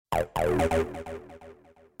EFTM.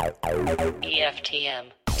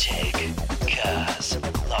 Tech, cars,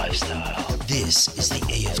 lifestyle. This is the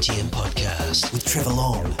EFTM podcast with Trevor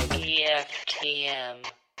Long. EFTM.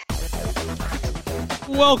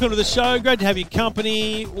 Welcome to the show. Great to have your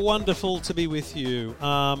company. Wonderful to be with you.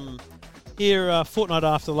 Here a fortnight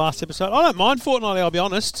after the last episode. I don't mind fortnightly, I'll be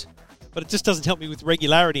honest, but it just doesn't help me with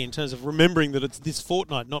regularity in terms of remembering that it's this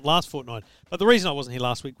fortnight, not last fortnight. But the reason I wasn't here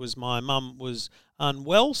last week was my mum was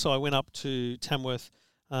unwell, so I went up to Tamworth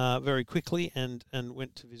very quickly and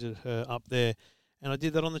went to visit her up there. And I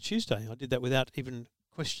did that on the Tuesday. I did that without even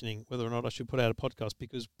questioning whether or not I should put out a podcast,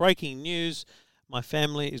 because breaking news, my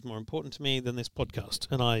family is more important to me than this podcast,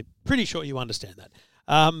 and I'm pretty sure you understand that.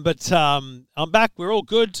 But I'm back. We're all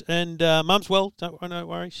good, and Mum's well. Don't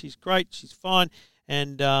worry. She's great. She's fine,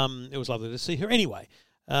 and it was lovely to see her. Anyway,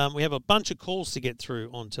 we have a bunch of calls to get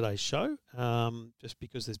through on today's show, just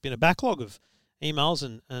because there's been a backlog of emails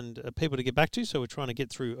and people to get back to, so we're trying to get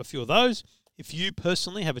through a few of those. If you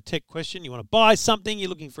personally have a tech question, you want to buy something, you're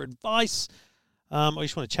looking for advice, or you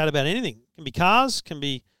just want to chat about anything, it can be cars, can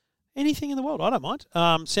be anything in the world, I don't mind.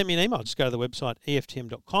 Send me an email. Just go to the website,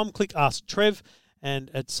 EFTM.com, click Ask Trev, and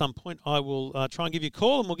at some point I will try and give you a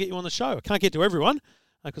call and we'll get you on the show. I can't get to everyone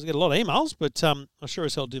because I get a lot of emails, but I sure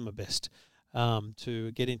as hell do my best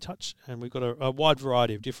to get in touch. And we've got a wide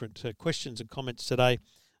variety of different questions and comments today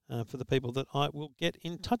for the people that I will get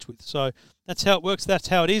in touch with. So that's how it works. That's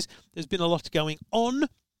how it is. There's been a lot going on,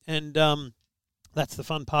 and that's the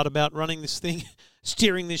fun part about running this thing,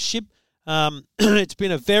 steering this ship. It's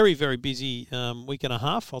been a very, very busy week and a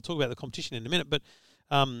half. I'll talk about the competition in a minute, but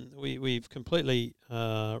we've completely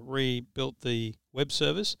rebuilt the web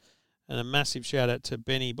service, and a massive shout out to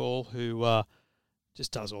Benny Ball, who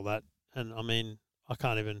just does all that. And I mean, I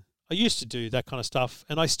used to do that kind of stuff,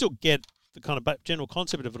 and I still get the kind of general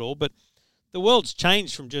concept of it all, but the world's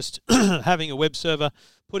changed from just having a web server,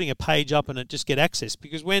 putting a page up and it just get access,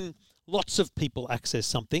 because when lots of people access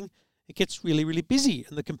something, it gets really, really busy,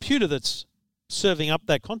 and the computer that's serving up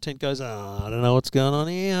that content goes, I don't know what's going on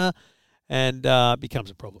here, and becomes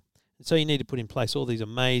a problem. And so you need to put in place all these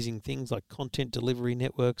amazing things like content delivery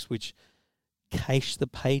networks, which cache the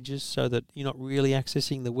pages so that you're not really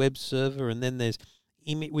accessing the web server. And then there's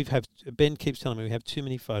Ben keeps telling me we have too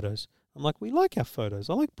many photos. I'm like, we like our photos.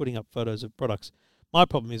 I like putting up photos of products. My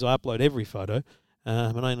problem is I upload every photo,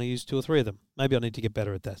 and I only use 2 or 3 of them. Maybe I need to get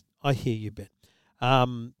better at that. I hear you, Ben.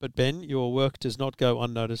 But Ben, your work does not go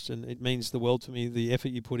unnoticed, and it means the world to me, the effort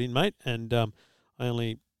you put in, mate. And I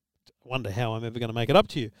only wonder how I'm ever going to make it up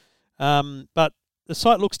to you. But the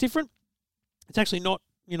site looks different. It's actually not,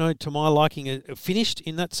 to my liking, finished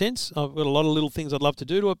in that sense. I've got a lot of little things I'd love to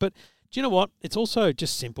do to it, but do you know what? It's also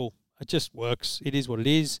just simple. It just works. It is what it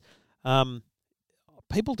is.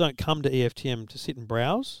 People don't come to EFTM to sit and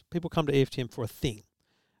browse. People come to EFTM for a thing,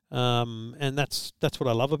 and that's what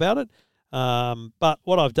I love about it. But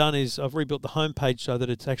what I've done is I've rebuilt the homepage so that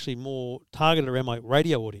it's actually more targeted around my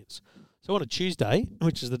radio audience. So on a Tuesday,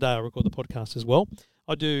 which is the day I record the podcast as well,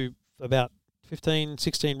 I do about 15,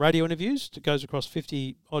 16 radio interviews. It goes across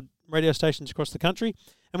 50 odd radio stations across the country,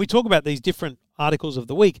 and we talk about these different articles of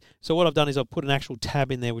the week. So what I've done is I've put an actual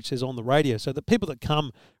tab in there which says on the radio, so that people that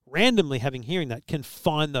come randomly hearing that can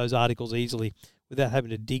find those articles easily without having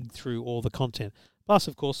to dig through all the content. Plus,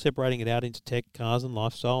 of course, separating it out into tech, cars and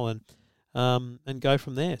lifestyle, and go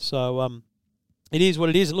from there. So it is what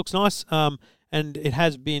it is. It looks nice, and it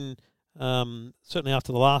has been certainly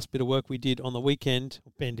after the last bit of work we did on the weekend.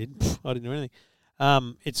 Ben did. I didn't do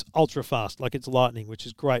anything. It's ultra fast, like it's lightning, which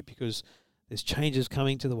is great because there's changes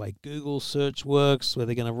coming to the way Google search works, where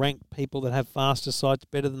they're going to rank people that have faster sites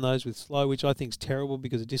better than those with slow, which I think is terrible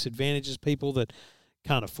because it disadvantages people that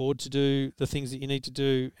can't afford to do the things that you need to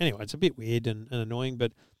do. Anyway, it's a bit weird and annoying,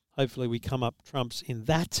 but hopefully we come up trumps in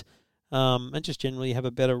that, and just generally have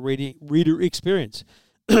a better reader experience.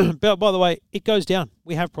 But by the way, it goes down.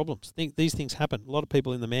 We have problems. These things happen. A lot of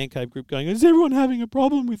people in the Man Cave group going, is everyone having a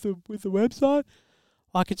problem with the website?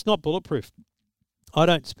 Like, it's not bulletproof. I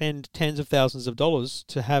don't spend tens of thousands of dollars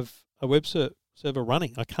to have a web server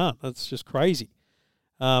running. I can't. That's just crazy.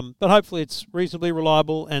 But hopefully it's reasonably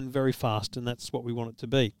reliable and very fast, and that's what we want it to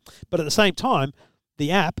be. But at the same time, the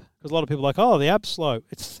app, because a lot of people are like, oh, the app's slow.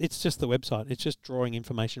 It's just the website. It's just drawing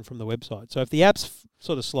information from the website. So if the app's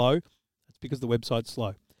sort of slow, it's because the website's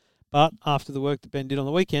slow. But after the work that Ben did on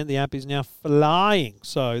the weekend, the app is now flying.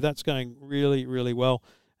 So that's going really, really well.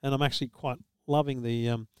 And I'm actually quite loving the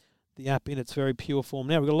app in its very pure form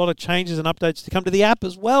now. We've got a lot of changes and updates to come to the app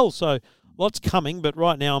as well. So lots coming, but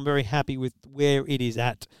right now I'm very happy with where it is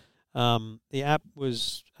at. The app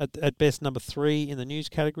was at best number 3 in the news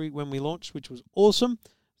category when we launched, which was awesome.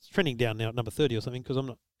 It's trending down now at number 30 or something because I'm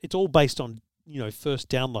not. It's all based on first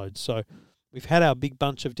downloads. So we've had our big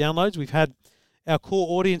bunch of downloads. We've had our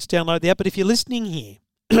core audience download the app. But if you're listening here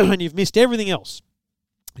and you've missed everything else,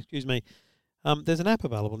 excuse me, there's an app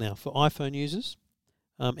available now for iPhone users,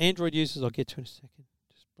 Android users. I'll get to in a second.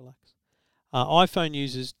 Just relax. iPhone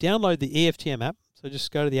users, download the EFTM app. So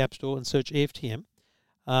just go to the App Store and search EFTM,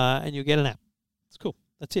 and you'll get an app. It's cool.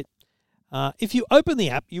 That's it. If you open the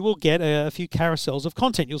app, you will get a few carousels of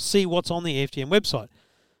content. You'll see what's on the EFTM website.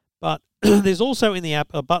 But there's also in the app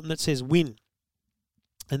a button that says Win.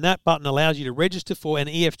 And that button allows you to register for an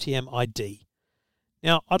EFTM ID.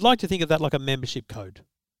 Now, I'd like to think of that like a membership code.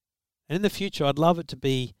 And in the future, I'd love it to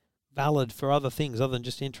be valid for other things other than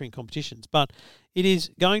just entering competitions. But it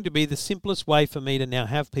is going to be the simplest way for me to now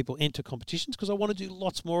have people enter competitions because I want to do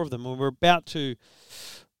lots more of them. And we're about to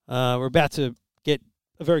get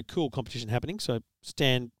a very cool competition happening. So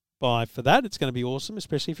stand by for that. It's going to be awesome,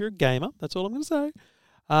 especially if you're a gamer. That's all I'm going to say.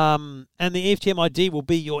 And the EFTM ID will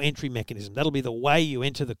be your entry mechanism. That'll be the way you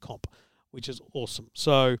enter the comp, which is awesome.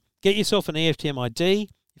 So get yourself an EFTM ID.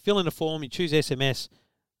 You fill in a form. You choose SMS.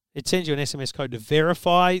 It sends you an SMS code to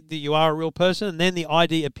verify that you are a real person, and then the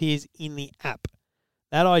ID appears in the app.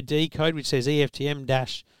 That ID code, which says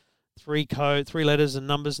EFTM-3 three letters and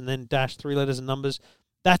numbers, and then -3 letters and numbers,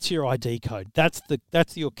 that's your ID code.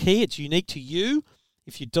 That's your key. It's unique to you.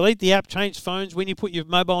 If you delete the app, change phones, when you put your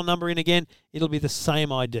mobile number in again, it'll be the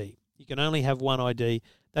same ID. You can only have one ID.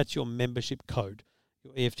 That's your membership code,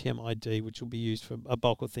 your EFTM ID, which will be used for a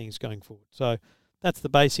bulk of things going forward. So that's the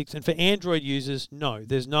basics. And for Android users, no,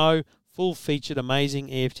 there's no full-featured, amazing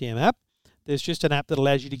EFTM app. There's just an app that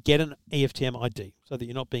allows you to get an EFTM ID so that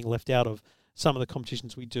you're not being left out of some of the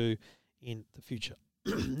competitions we do in the future.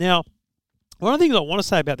 Now, one of the things I want to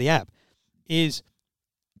say about the app is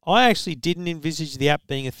I actually didn't envisage the app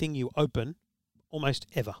being a thing you open almost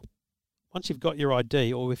ever. Once you've got your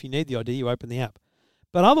ID, or if you need the ID, you open the app.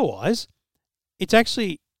 But otherwise, it's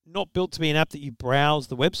actually not built to be an app that you browse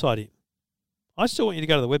the website in. I still want you to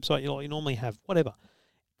go to the website you normally have, whatever.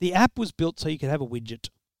 The app was built so you could have a widget.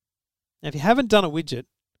 Now, if you haven't done a widget,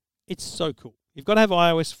 it's so cool. You've got to have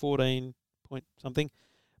iOS 14 point something,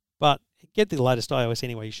 but get the latest iOS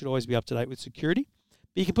anyway. You should always be up to date with security.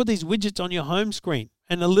 But you can put these widgets on your home screen,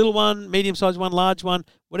 and a little one, medium-sized one, large one,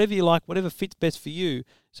 whatever you like, whatever fits best for you,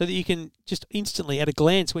 so that you can just instantly, at a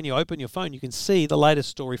glance, when you open your phone, you can see the latest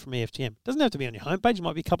story from EFTM. It doesn't have to be on your homepage. It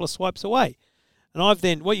might be a couple of swipes away.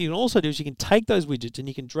 And what you can also do is you can take those widgets and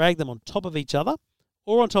you can drag them on top of each other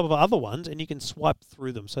or on top of other ones, and you can swipe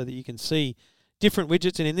through them so that you can see different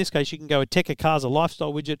widgets. And in this case, you can go a tech, a cars, a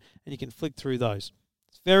lifestyle widget, and you can flick through those.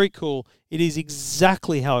 It's very cool. It is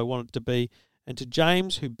exactly how I want it to be. And to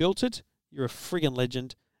James, who built it, you're a friggin'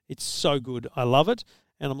 legend. It's so good. I love it.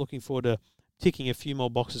 And I'm looking forward to ticking a few more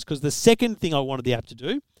boxes, because the second thing I wanted the app to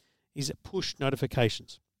do is push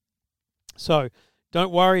notifications. So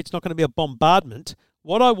don't worry, it's not going to be a bombardment.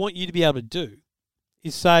 What I want you to be able to do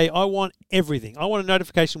is say, I want everything. I want a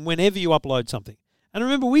notification whenever you upload something. And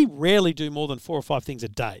remember, we rarely do more than 4 or 5 things a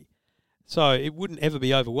day. So it wouldn't ever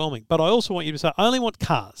be overwhelming. But I also want you to say, I only want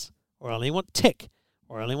cars, or I only want tech,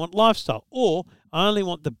 or I only want lifestyle, or I only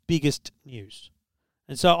want the biggest news.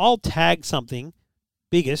 And so I'll tag something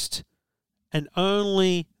biggest, and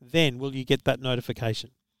only then will you get that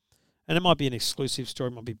notification. And it might be an exclusive story,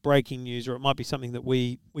 it might be breaking news, or it might be something that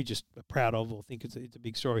we just are proud of or think it's a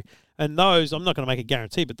big story. And those, I'm not going to make a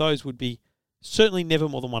guarantee, but those would be certainly never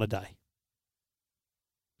more than one a day.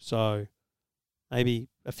 So maybe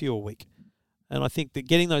a few a week. And I think that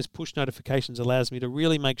getting those push notifications allows me to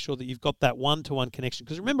really make sure that you've got that one-to-one connection.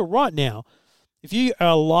 Because remember, right now, if you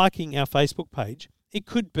are liking our Facebook page, it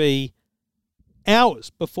could be hours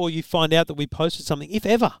before you find out that we posted something, if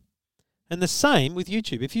ever. And the same with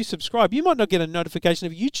YouTube. If you subscribe, you might not get a notification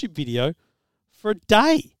of a YouTube video for a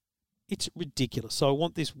day. It's ridiculous. So I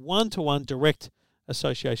want this one-to-one direct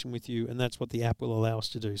association with you, and that's what the app will allow us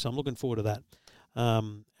to do. So I'm looking forward to that.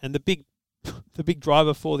 And the big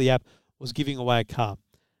driver for the app was giving away a car.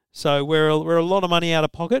 So we're a lot of money out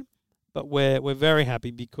of pocket, but we're very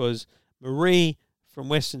happy because Marie from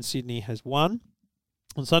Western Sydney has won.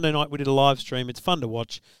 On Sunday night we did a live stream. It's fun to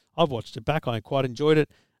watch. I've watched it back. I quite enjoyed it.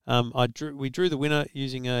 We drew the winner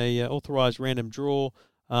using a authorised random draw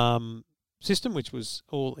system, which was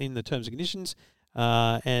all in the terms and conditions.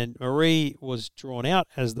 And Marie was drawn out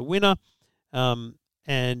as the winner.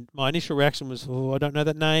 And my initial reaction was, I don't know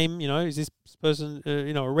that name. Is this person,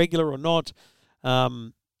 a regular or not?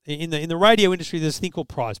 In the radio industry, there's a thing called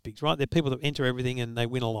prize pigs, right? They're people that enter everything and they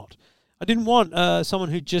win a lot. I didn't want someone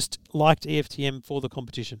who just liked EFTM for the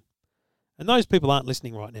competition. And those people aren't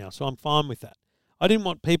listening right now, so I'm fine with that. I didn't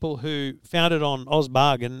want people who found it on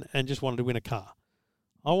Ozbargain and just wanted to win a car.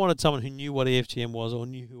 I wanted someone who knew what EFTM was or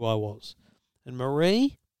knew who I was. And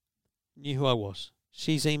Marie knew who I was.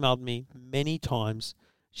 She's emailed me many times.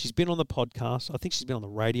 She's been on the podcast. I think she's been on the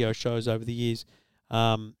radio shows over the years.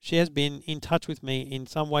 She has been in touch with me in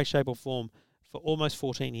some way, shape or form for almost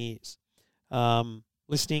 14 years.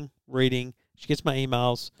 Listening, reading. She gets my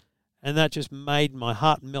emails. And that just made my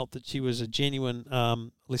heart melt that she was a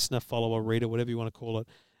genuine listener, follower, reader, whatever you want to call it.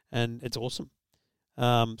 And it's awesome.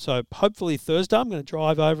 So hopefully Thursday I'm going to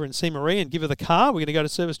drive over and see Marie and give her the car. We're going to go to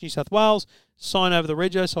Service New South Wales, sign over the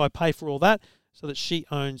rego so I pay for all that so that she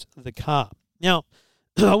owns the car. Now,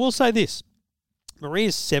 I will say this. Marie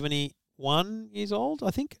is 71 years old, I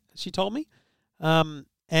think, she told me.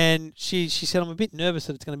 And she said, I'm a bit nervous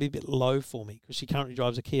that it's going to be a bit low for me because she currently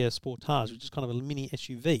drives a Kia Sportage, which is kind of a mini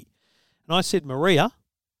SUV. And I said, Maria,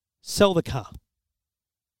 sell the car.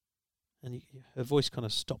 And her voice kind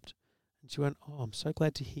of stopped. And she went, oh, I'm so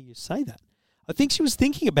glad to hear you say that. I think she was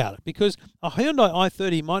thinking about it because a Hyundai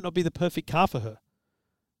i30 might not be the perfect car for her.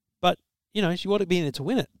 But, she wanted to be in there to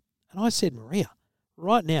win it. And I said, Maria,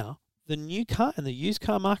 right now, the new car and the used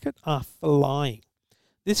car market are flying.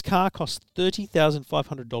 This car costs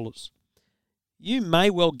 $30,500. You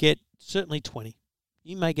may well get certainly 20.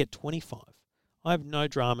 You may get 25. I have no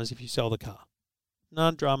dramas if you sell the car.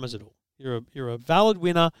 None dramas at all. You're a valid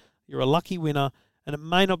winner. You're a lucky winner. And it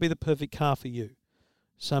may not be the perfect car for you.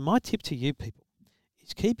 So my tip to you people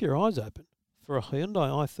is keep your eyes open for a Hyundai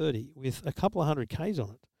i30 with a couple of 100 Ks on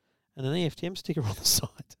it and an EFTM sticker on the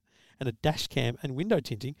side and a dash cam and window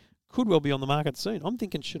tinting could well be on the market soon. I'm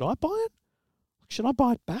thinking, should I buy it? Should I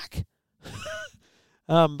buy it back?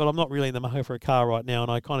 But I'm not really in the market for a car right now,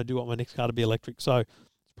 and I kind of do want my next car to be electric, so it's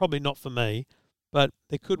probably not for me. But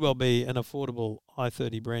there could well be an affordable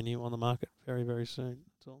i30 brand new on the market very, very soon.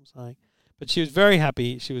 That's all I'm saying. But she was very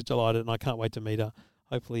happy. She was delighted, and I can't wait to meet her,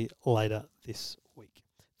 hopefully later this week.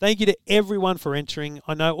 Thank you to everyone for entering.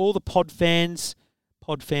 I know all the pod fans.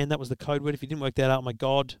 Pod fan, that was the code word. If you didn't work that out, oh my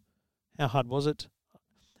God, how hard was it?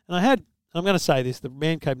 And I'm going to say this, the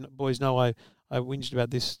Man Cave boys know I whinged about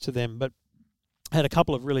this to them, but I had a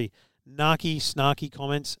couple of really snarky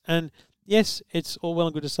comments. And yes, it's all well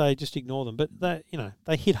and good to say just ignore them, but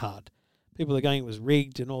they hit hard. People are going, it was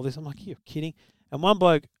rigged and all this. I'm like, you're kidding. And one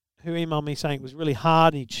bloke who emailed me saying it was really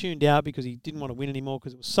hard and he tuned out because he didn't want to win anymore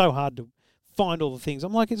because it was so hard to find all the things.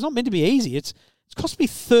 I'm like, it's not meant to be easy. It's cost me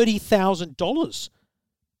 $30,000.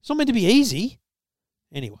 It's not meant to be easy.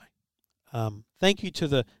 Anyway, thank you to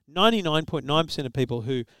the 99.9% of people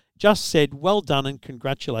who just said, well done and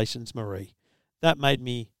congratulations, Marie. That made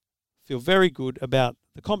me feel very good about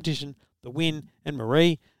the competition, the win, and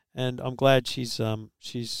Marie. And I'm glad she's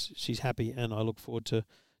happy, and I look forward to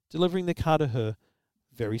delivering the car to her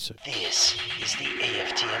very soon. This is the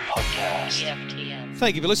EFTM podcast. EFTM.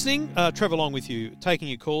 Thank you for listening. Trevor along with you, taking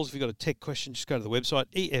your calls. If you've got a tech question, just go to the website,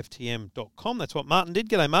 EFTM.com. That's what Martin did.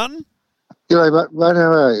 G'day, Martin. G'day, mate.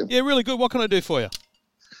 How are you? Yeah, really good. What can I do for you?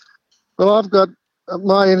 Well, I've got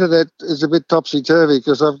my internet is a bit topsy-turvy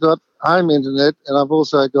because I've got home internet and I've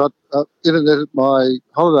also got internet at my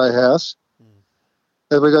holiday house.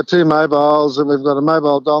 And we've got two mobiles and we've got a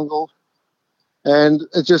mobile dongle. And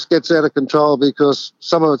it just gets out of control because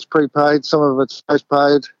some of it's prepaid, some of it's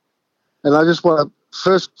postpaid. And I just want to,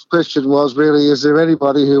 first question was really, is there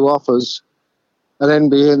anybody who offers an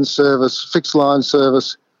NBN service, fixed line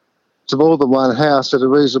service, to more than one house at a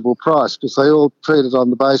reasonable price? Because they all treat it on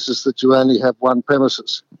the basis that you only have one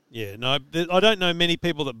premises. Yeah, no, I don't know many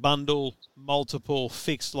people that bundle multiple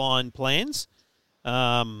fixed line plans.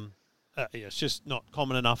 It's just not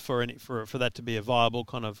common enough for that to be a viable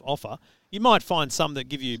kind of offer. You might find some that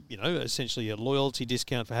give you, essentially a loyalty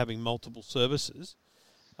discount for having multiple services.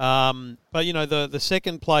 But the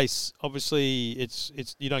second place, obviously, it's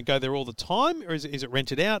you don't go there all the time, or is it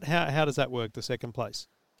rented out? How does that work? The second place?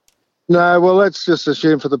 No, well, let's just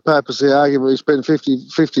assume for the purpose of the argument we spend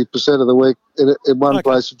 50% of the week in one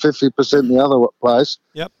place and 50% in the other place.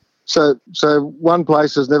 Yep. So one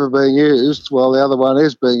place is never being used while the other one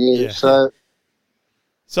is being used. Yeah.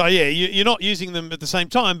 So yeah, you're not using them at the same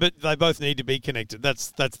time, but they both need to be connected.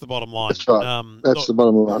 That's the bottom line. That's right. That's the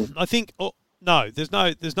bottom line. I think no, there's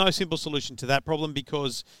no simple solution to that problem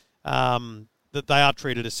because that they are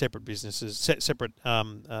treated as separate businesses, separate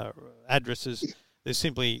addresses. There's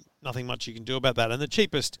simply nothing much you can do about that. And the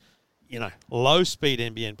cheapest, low speed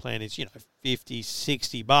NBN plan is, $50,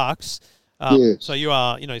 $60. Yeah. So you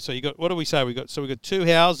are, so you got, what do we say? We got two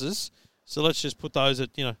houses. So let's just put those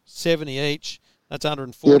at, $70 each. That's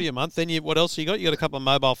 $140 a month. Then what else you got? You got a couple of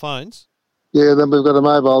mobile phones. Yeah, then we've got a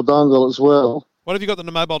mobile dongle as well. What have you got the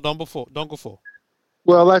mobile dongle for?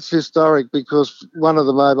 Well, that's historic because one of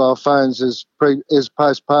the mobile phones is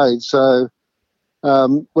postpaid. So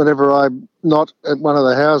whenever I'm not at one of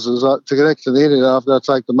the houses, to connect to the internet, I've got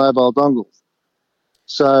to take the mobile dongle.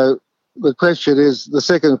 So the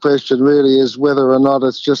second question really is whether or not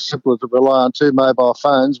it's just simpler to rely on two mobile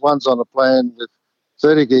phones. One's on a plan with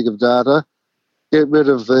 30 gig of data, get rid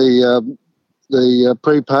of the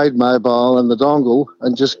prepaid mobile and the dongle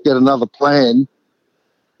and just get another plan,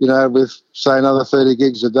 with, say, another 30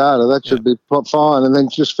 gigs of data. That should be fine, and then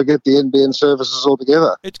just forget the NBN services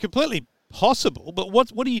altogether. It's completely possible, but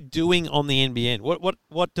what are you doing on the NBN?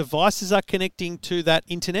 What devices are connecting to that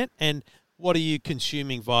internet, and what are you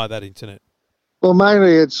consuming via that internet? Well,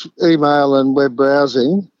 mainly it's email and web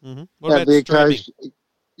browsing. Mm-hmm. What about streaming?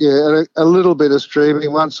 And a little bit of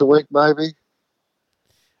streaming once a week maybe.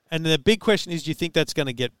 And the big question is, do you think that's going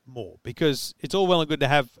to get more? Because it's all well and good to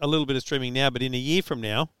have a little bit of streaming now, but in a year from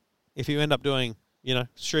now, if you end up doing,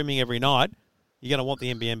 streaming every night, you're going to want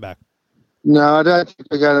the NBN back. No, I don't think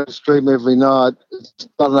we're going to stream every night. It's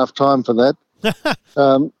not enough time for that.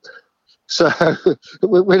 So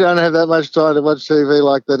we don't have that much time to watch TV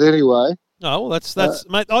like that anyway. No, well, that's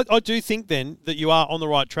mate. I do think then that you are on the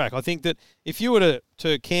right track. I think that if you were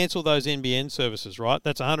to cancel those NBN services, right,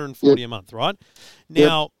 that's $140 a month, right?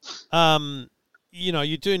 Now,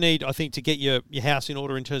 you do need, I think, to get your house in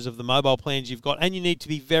order in terms of the mobile plans you've got, and you need to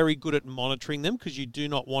be very good at monitoring them because you do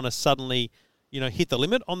not want to suddenly, hit the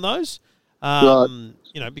limit on those, right.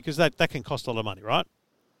 Because that can cost a lot of money, right?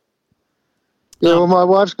 Yeah, well, my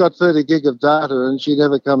wife's got 30 gig of data and she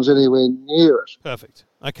never comes anywhere near it. Perfect.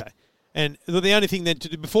 Okay. And the only thing then to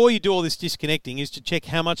do before you do all this disconnecting is to check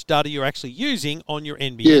how much data you're actually using on your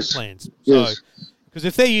NBN plans. Yes. Because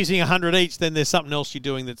if they're using 100 each, then there's something else you're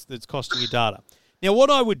doing that's costing you data. Now, what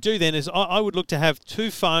I would do then is I would look to have two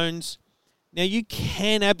phones. Now, you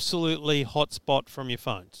can absolutely hotspot from your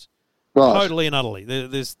phones. Right. Totally and utterly.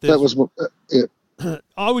 That was,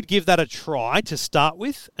 I would give that a try to start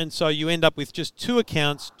with, and so you end up with just two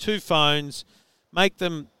accounts, two phones, make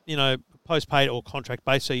them, postpaid or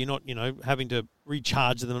contract-based, so you're not, having to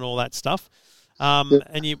recharge them and all that stuff.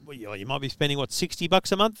 And you might be spending,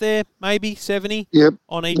 $60 a month there, maybe 70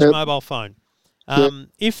 on each mobile phone.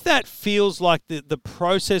 If that feels like the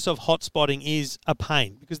process of hotspotting is a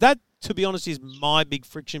pain, because that, to be honest, is my big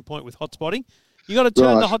friction point with hotspotting. You got to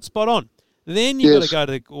turn the hotspot on. Then you've got to go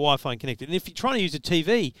to Wi-Fi and connect it. And if you're trying to use a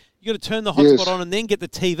TV, you've got to turn the hotspot on and then get the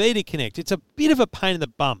TV to connect. It's a bit of a pain in the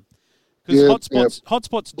bum. Because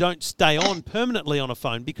hotspots don't stay on permanently on a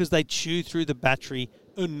phone because they chew through the battery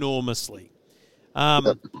enormously.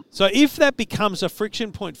 So if that becomes a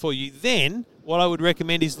friction point for you, then what I would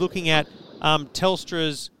recommend is looking at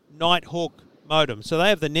Telstra's Nighthawk modem. So they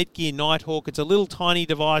have the Netgear Nighthawk. It's a little tiny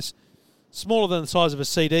device, smaller than the size of a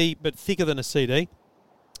CD, but thicker than a CD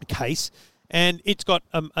case. And it's got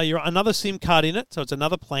another SIM card in it, so it's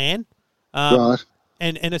another plan. right.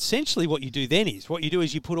 And essentially what you do then is,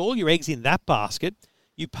 you put all your eggs in that basket.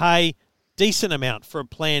 You pay decent amount for a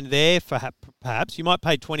plan there, for perhaps. You might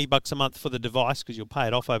pay $20 a month for the device because you'll pay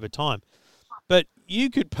it off over time. But you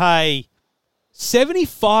could pay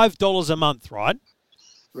 $75 a month, right?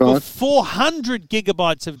 For 400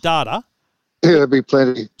 gigabytes of data. Yeah, that'd be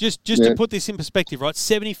plenty. Just to put this in perspective, right?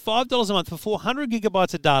 $75 a month for 400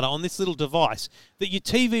 gigabytes of data on this little device that your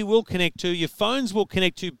TV will connect to, your phones will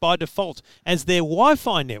connect to by default as their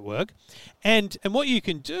Wi-Fi network. And what you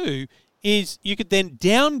can do is you could then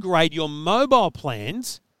downgrade your mobile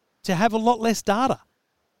plans to have a lot less data.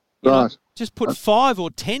 Just put 5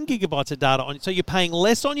 or 10 gigabytes of data on it, so you're paying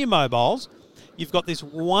less on your mobiles. You've got this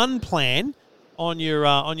one plan on your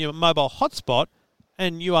mobile hotspot,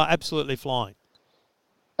 and you are absolutely flying.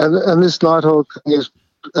 And this Nighthawk is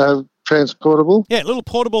transportable? Yeah, a little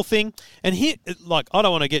portable thing. And here, I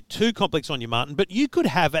don't want to get too complex on you, Martin, but you could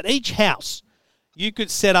have at each house, you could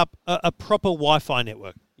set up a proper Wi-Fi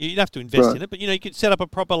network. You'd have to invest in it, but you could set up a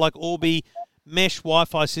proper Orbi mesh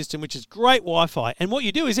Wi-Fi system, which is great Wi-Fi. And what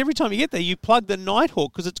you do is every time you get there, you plug the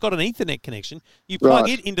Nighthawk because it's got an Ethernet connection. You plug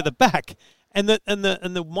it into the back. And the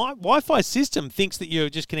Wi-Fi system thinks that you're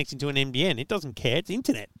just connecting to an NBN. It doesn't care. It's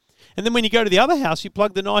internet. And then when you go to the other house, you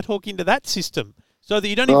plug the Nighthawk into that system so that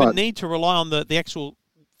you don't even need to rely on the actual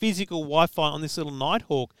physical Wi-Fi on this little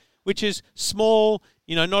Nighthawk, which is small,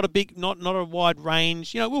 not a wide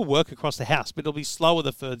range. It will work across the house, but it'll be slower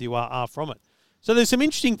the further you are from it. So there's some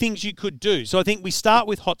interesting things you could do. So I think we start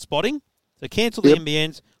with hotspotting. So cancel the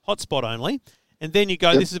NBNs, hotspot only. And then you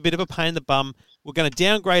go, this is a bit of a pain in the bum. We're going to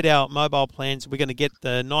downgrade our mobile plans. We're going to get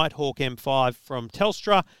the Nighthawk M5 from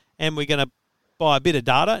Telstra, and we're going to buy a bit of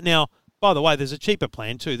data. Now, by the way, there's a cheaper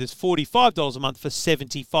plan too. There's $45 a month for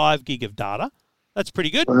 75 gig of data. That's pretty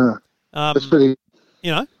good. That's pretty.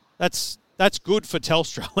 You know, that's good for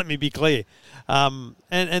Telstra. Let me be clear. And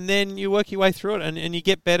then you work your way through it, and you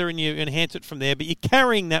get better, and you enhance it from there. But you're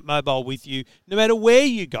carrying that mobile with you, no matter where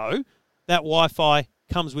you go. That Wi-Fi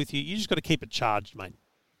comes with you. You just got to keep it charged, mate.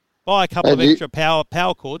 Buy a couple of extra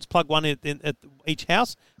power cords, plug one in at each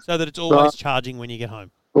house, so that it's always charging when you get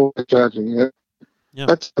home. Always charging, yeah. Yeah.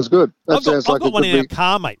 That sounds good. I've got one in our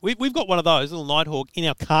car, mate. We've got one of those, little Nighthawk, in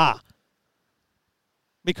our car.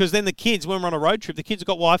 Because then the kids, when we're on a road trip, the kids have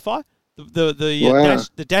got Wi-Fi.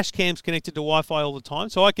 The dash cam's connected to Wi-Fi all the time.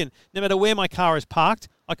 So I can, no matter where my car is parked,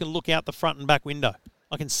 I can look out the front and back window.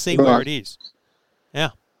 I can see where it is.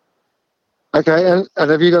 Yeah. Okay, and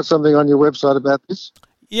have you got something on your website about this?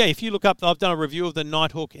 Yeah, if you look up, I've done a review of the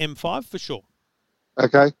Nighthawk M5 for sure.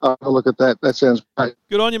 Okay, I'll have a look at that. That sounds great.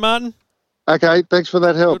 Good on you, Martin. Okay, thanks for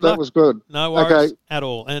that help. That was good. No worries at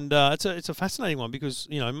all. And it's a fascinating one because,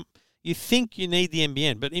 you think you need the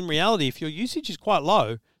NBN, but in reality, if your usage is quite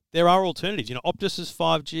low, there are alternatives. Optus's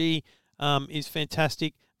 5G is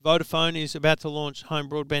fantastic. Vodafone is about to launch home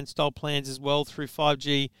broadband style plans as well through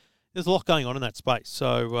 5G. There's a lot going on in that space.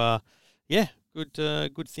 So,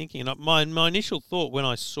 good thinking. And my initial thought when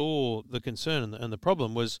I saw the concern and the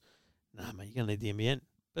problem was, nah, mate, you're going to need the NBN.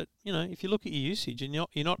 But, if you look at your usage and you're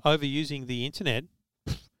not overusing the internet,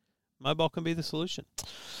 mobile can be the solution.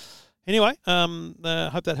 Anyway,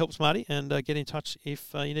 hope that helps, Marty, and get in touch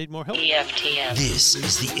if you need more help. EFTM. This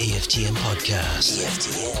is the EFTM Podcast.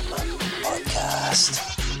 EFTM Podcast.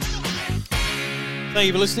 Thank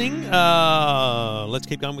you for listening. Let's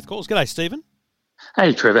keep going with calls. G'day, Stephen.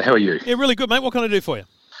 Hey, Trevor, how are you? Yeah, really good, mate. What can I do for you?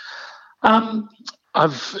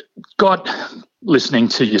 I've got listening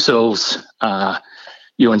to yourselves,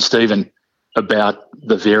 you and Stephen, about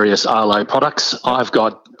the various Arlo products. I've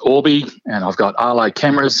got Orbi, and I've got Arlo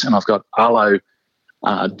cameras, and I've got Arlo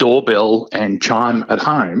doorbell and chime at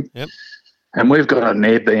home. Yep. And we've got an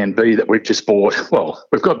Airbnb that we've just bought. Well,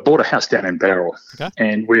 we've bought a house down in Barrel,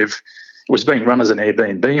 and it was being run as an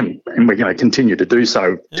Airbnb, and we're going to continue to do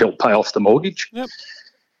so till pay off the mortgage. Yep.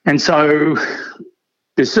 And so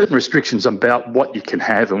there's certain restrictions about what you can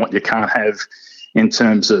have and what you can't have in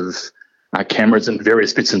terms of cameras and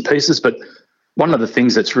various bits and pieces. But one of the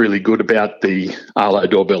things that's really good about the Arlo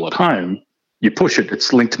doorbell at home, you push it,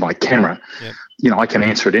 it's linked to my camera. Yep. I can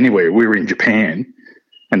answer it anywhere. We were in Japan,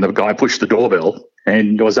 and the guy pushed the doorbell,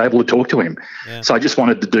 and I was able to talk to him. Yeah. So I just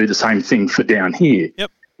wanted to do the same thing for down here. Yep.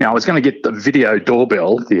 Now, I was going to get the video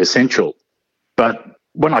doorbell, the Essential, but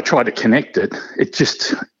when I tried to connect it, it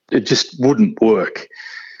just wouldn't work.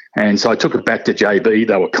 And so I took it back to JB.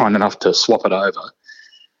 They were kind enough to swap it over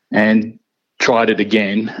and tried it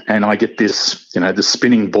again. And I get this, the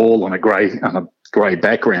spinning ball on a grey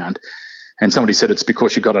background. And somebody said it's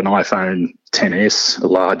because you got an iPhone XS, a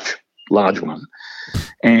large one.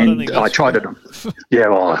 And I tried it. Yeah,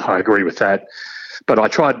 well, I agree with that. But I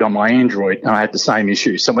tried it on my Android, and I had the same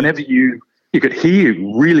issue. So whenever you could hear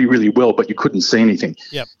really, really well, but you couldn't see anything.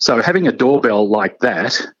 Yep. So having a doorbell like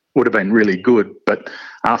that would have been really good. But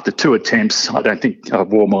after 2 attempts, I don't think I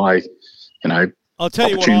wore my, I'll tell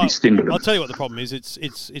you what the problem is. It's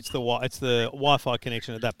the Wi-Fi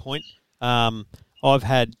connection at that point. I've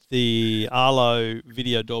had the Arlo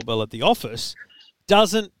video doorbell at the office. It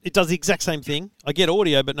does the exact same thing. I get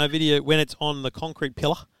audio but no video when it's on the concrete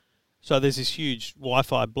pillar. So there's this huge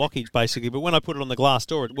Wi-Fi blockage basically. But when I put it on the glass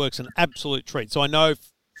door, it works an absolute treat. So I know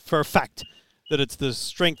for a fact that it's the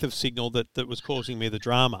strength of signal that was causing me the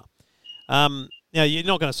drama. Now, you're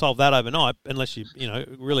not going to solve that overnight unless you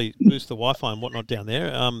really boost the Wi-Fi and whatnot down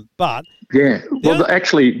there. But yeah, well,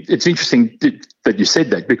 actually, it's interesting that you said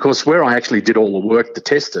that because where I actually did all the work to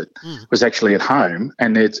test it was actually at home,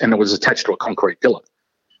 and it was attached to a concrete pillar.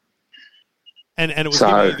 And it was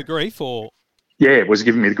giving you the grief, or? Yeah, it was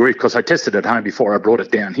giving me the grief because I tested it at home before I brought it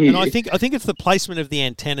down here. And I think it's the placement of the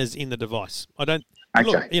antennas in the device. Got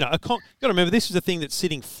to remember this is a thing that's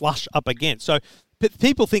sitting flush up against. So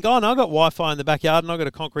people think, oh, no, I've got Wi-Fi in the backyard and I've got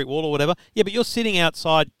a concrete wall or whatever. Yeah, but you're sitting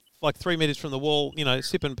outside like 3 meters from the wall,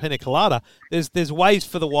 sipping pina colada. There's ways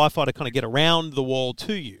for the Wi-Fi to kind of get around the wall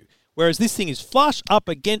to you. Whereas this thing is flush up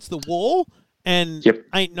against the wall and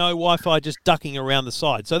ain't no Wi-Fi just ducking around the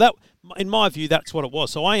side. So that, in my view, that's what it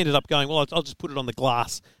was. So I ended up going, well, I'll just put it on the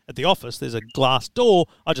glass at the office. There's a glass door.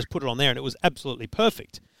 I just put it on there and it was absolutely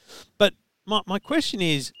perfect. But my question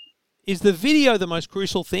is the video the most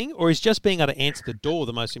crucial thing, or is just being able to answer the door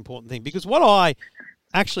the most important thing? Because what I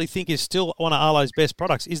actually think is still one of Arlo's best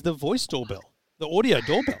products is the voice doorbell, the audio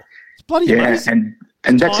doorbell. It's bloody amazing.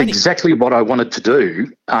 And that's exactly what I wanted to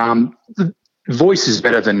do. voice is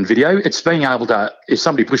better than video. It's being able to, if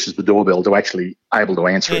somebody pushes the doorbell, to actually able to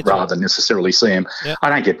answer it rather than necessarily see them. Yep. I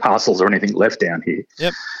don't get parcels or anything left down here.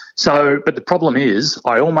 Yep. So, but the problem is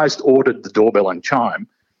I almost ordered the doorbell and chime,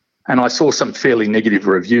 and I saw some fairly negative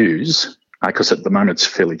reviews because at the moment it's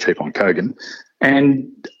fairly cheap on Kogan.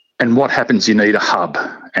 And what happens, you need a hub.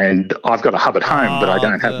 And I've got a hub at home, but I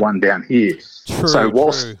don't have one down here. So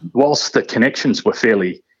whilst the connections were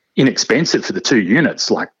fairly inexpensive for the 2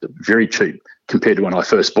 units, like very cheap compared to when I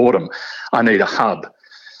first bought them, I need a hub.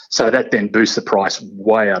 So that then boosts the price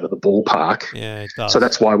way out of the ballpark. Yeah, it does. So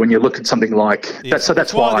that's why when you look at something like that, so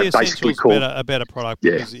that's why I basically called a better product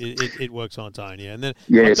because it works on its own. Yeah, and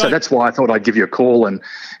then so that's why I thought I'd give you a call and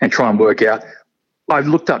try and work out. I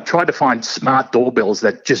tried to find smart doorbells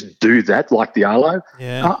that just do that, like the Arlo.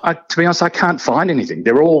 Yeah. To be honest, I can't find anything.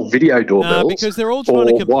 They're all video doorbells. No, because they're all trying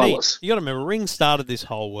to compete. Wireless. You got to remember, Ring started this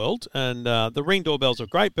whole world, and the Ring doorbells are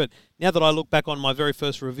great. But now that I look back on my very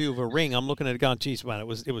first review of a Ring, I'm looking at it going, "Geez, man, it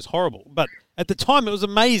was horrible." But at the time, it was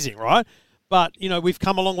amazing, right? But we've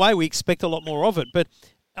come a long way. We expect a lot more of it. But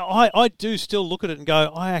I do still look at it and go,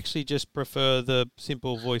 I actually just prefer the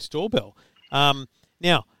simple voice doorbell.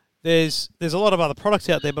 Now. There's a lot of other products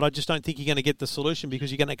out there, but I just don't think you're going to get the solution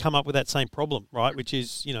because you're going to come up with that same problem, right? Which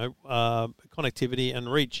is, connectivity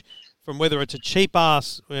and reach. From whether it's a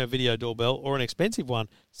cheap-ass video doorbell or an expensive one,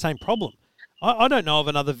 same problem. I don't know of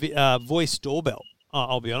another voice doorbell,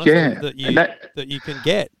 I'll be honest, that you can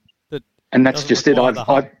get. And that's just it.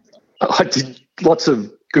 I did lots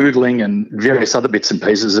of Googling and various other bits and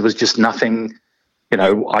pieces. There was just nothing,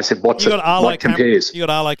 I said, what compares? You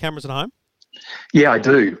got Arlo cameras at home? Yeah, I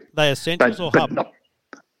do. They essentials or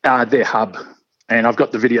hub? They're hub, and I've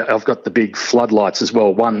got the video. I've got the big floodlights as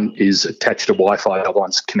well. One is attached to Wi-Fi. The other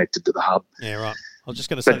one's connected to the hub. Yeah, right. I was just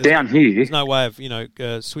going to say, but down here, there's no way of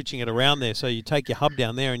switching it around there. So you take your hub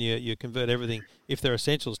down there and you convert everything, if they're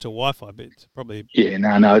essentials, to Wi-Fi. But it's probably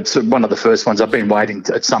no. It's one of the first ones. I've been waiting.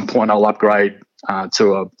 At some point, I'll upgrade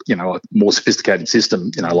to a more sophisticated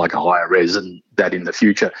system. Like a higher res and that in the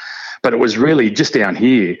future. But it was really just down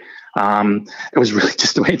here. It was really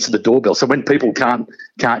just to answer the doorbell. So when people can't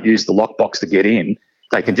use the lockbox to get in,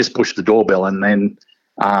 they can just push the doorbell, and then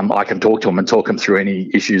I can talk to them and talk them through any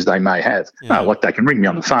issues they may have. Yeah. Like they can ring me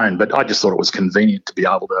on the phone, but I just thought it was convenient to be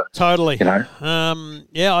able to. Totally. I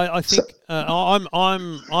think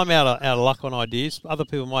I'm out of luck on ideas. Other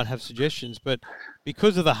people might have suggestions, but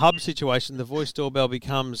because of the hub situation, the voice doorbell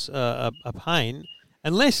becomes a pain.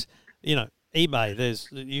 Unless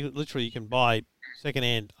eBay, you can buy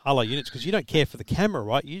second-hand Arlo units because you don't care for the camera,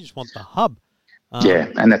 right? You just want the hub.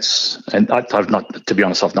 And I've not, to be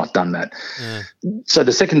honest, I've not done that. Yeah. So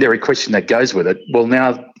the secondary question that goes with it, well,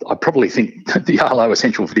 now I probably think that the Arlo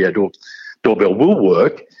Essential Video doorbell will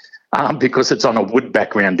work because it's on a wood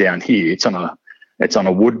background down here. It's on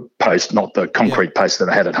a wood post, not the concrete post that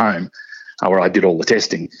I had at home where I did all the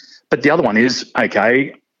testing. But the other one is,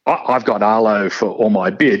 okay, I've got Arlo for all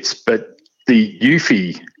my bits, but the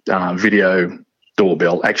Eufy video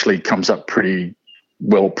doorbell actually comes up pretty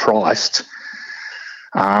well priced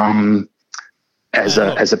as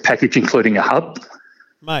a package, including a hub.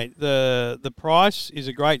 Mate, the price is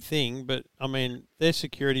a great thing, but I mean their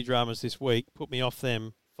security dramas this week put me off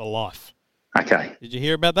them for life. Okay. Did you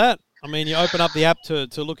hear about that? I mean, you open up the app to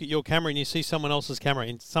look at your camera and you see someone else's camera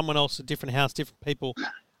in someone else, a different house, different people,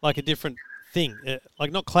 like a different thing,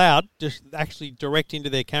 like not cloud, just actually direct into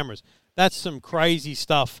their cameras. That's some crazy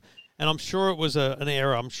stuff. And I'm sure it was an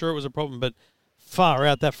error. I'm sure it was a problem, but far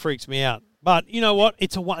out, that freaks me out. But you know what?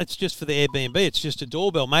 It's just for the Airbnb. It's just a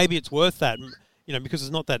doorbell. Maybe it's worth that, because it's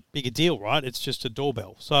not that big a deal, right? It's just a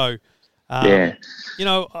doorbell. So, I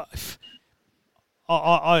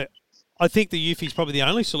think the Eufy is probably the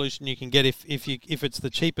only solution you can get if it's the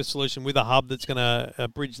cheapest solution with a hub that's going to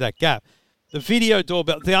bridge that gap. The video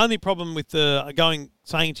doorbell, the only problem with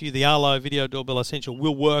saying to you the Arlo Video Doorbell Essential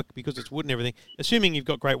will work because it's wood and everything, assuming you've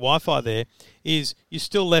got great Wi-Fi there, is you're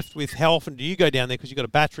still left with how often do you go down there because you've got a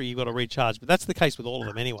battery you've got to recharge. But that's the case with all of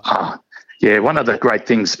them anyway. One of the great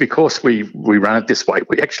things, because we run it this way,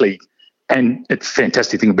 we actually, and it's a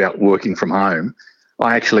fantastic thing about working from home,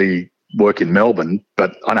 I actually work in Melbourne,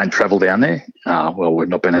 but I don't travel down there. We've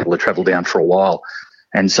not been able to travel down for a while.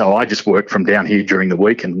 And so I just work from down here during the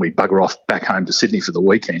week and we bugger off back home to Sydney for the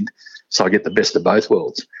weekend. So I get the best of both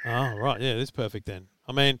worlds. Oh, right. Yeah, that's perfect then.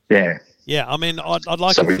 I mean, I'd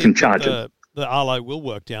like so to think that the Arlo will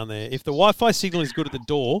work down there. If the Wi-Fi signal is good at the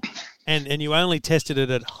door and you only tested it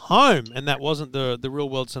at home and that wasn't the real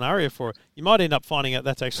world scenario for it, you might end up finding out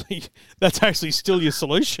that's actually still your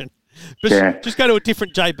solution. But just go to a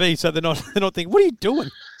different JB so they're not thinking, what are you doing?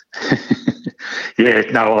 Yeah,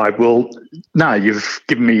 no, I will. No, you've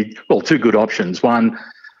given me, well, two good options. One,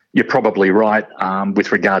 you're probably right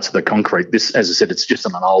with regards to the concrete. This, as I said, it's just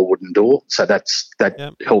on an old wooden door, so that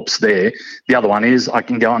Yep. helps there. The other one is I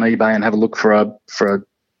can go on eBay and have a look for a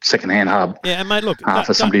second-hand hub. Yeah, and mate, look,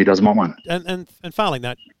 for somebody who doesn't want one. and failing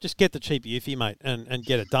that, just get the cheap Eufy, mate, and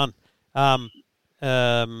get it done.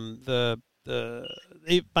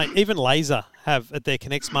 Mate, even Laser have at their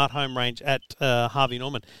Connect Smart Home range at Harvey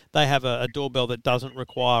Norman, they have a doorbell that doesn't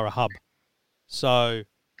require a hub. So,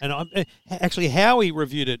 and actually, Howie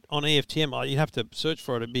reviewed it on EFTM. You'd have to search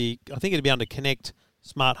for it. I think it'd be under Connect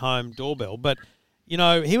Smart Home Doorbell. But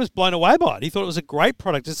he was blown away by it. He thought it was a great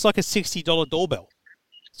product. It's like a $60 doorbell.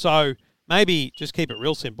 So maybe just keep it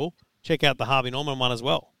real simple. Check out the Harvey Norman one as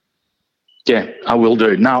well. Yeah, I will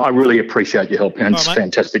do. No, I really appreciate your help, and it's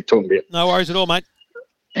fantastic talking to you. No worries at all, mate.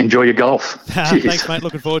 Enjoy your golf. Thanks, mate.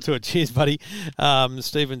 Looking forward to it. Cheers, buddy.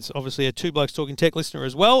 Stephen's obviously a Two Blokes Talking Tech listener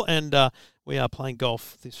as well, and we are playing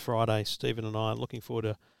golf this Friday. Stephen and I are looking forward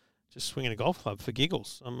to just swinging a golf club for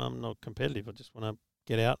giggles. I'm not competitive. I just want to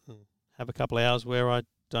get out and have a couple of hours where I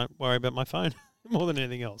don't worry about my phone more than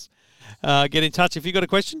anything else. Get in touch if you've got a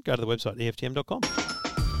question. Go to the website, EFTM.com.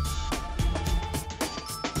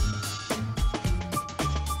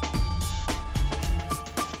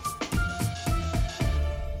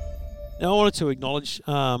 Now, I wanted to acknowledge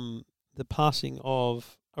the passing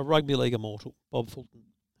of a rugby league immortal, Bob Fulton,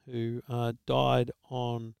 who died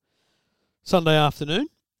on Sunday afternoon,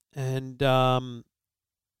 and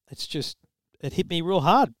it hit me real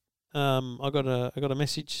hard. I got a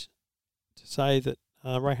message to say that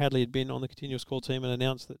Ray Hadley had been on the continuous call team and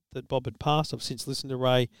announced that Bob had passed. I've since listened to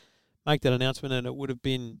Ray make that announcement, and it would have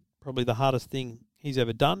been probably the hardest thing he's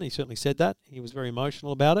ever done. He certainly said that. He was very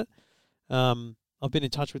emotional about it. I've been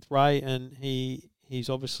in touch with Ray, and he's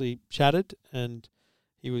obviously shattered, and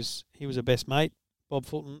he was a best mate. Bob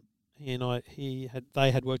Fulton,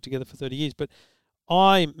 they had worked together for 30 years. But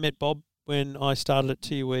I met Bob when I started at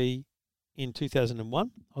TUE in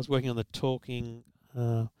 2001. I was working on the Talking,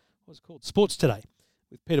 what's it called, Sports Today,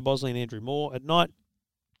 with Peter Bosley and Andrew Moore at night.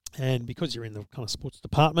 And because you're in the kind of sports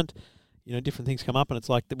department, different things come up, and it's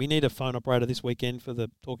like, we need a phone operator this weekend for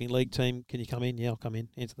the Talking League team. Can you come in? Yeah, I'll come in.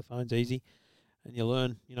 Answer the phone's easy. And you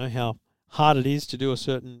learn, how hard it is to do a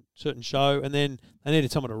certain show. And then they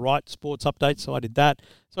needed someone to write sports updates, so I did that.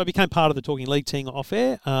 So I became part of the Talking League team off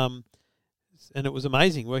air, and it was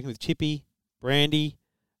amazing working with Chippy, Brandy,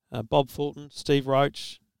 Bob Fulton, Steve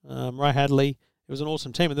Roach, Ray Hadley. It was an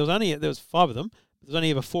awesome team, and there was 5 of them. But there was only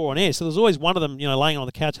ever 4 on air, so there was always one of them, laying on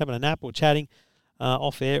the couch having a nap or chatting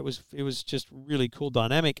off air. It was just really cool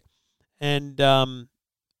dynamic, and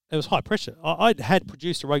it was high pressure. I had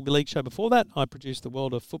produced a rugby league show before that. I produced The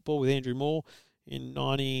World of Football with Andrew Moore in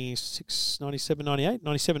 97, 98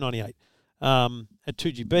 at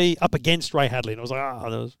 2GB up against Ray Hadley. And I was like, that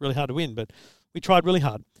was really hard to win, but we tried really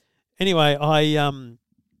hard. Anyway, I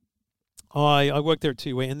worked there at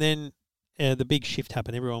 2GB, and then the big shift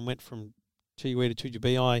happened. Everyone went from 2GB to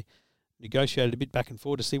 2GB. I negotiated a bit back and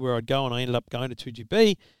forth to see where I'd go, and I ended up going to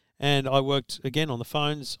 2GB, and I worked again on the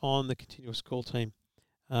phones on the continuous call team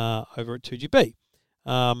over at 2GB.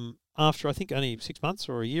 After I think only 6 months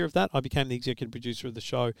or a year of that, I became the executive producer of the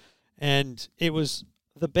show, and it was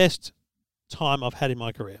the best time I've had in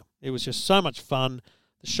my career. It was just so much fun.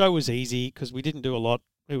 The show was easy because we didn't do a lot.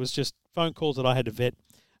 It was just phone calls that I had to vet.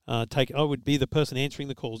 I would be the person answering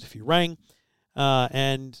the calls if you rang,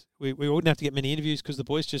 and we wouldn't have to get many interviews because the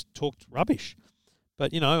boys just talked rubbish.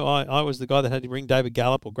 But, I was the guy that had to ring David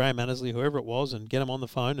Gallup or Graham Annesley, whoever it was, and get them on the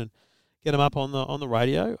phone and get them up on the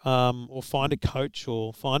radio, or find a coach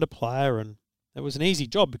or find a player. And it was an easy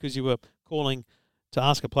job because you were calling to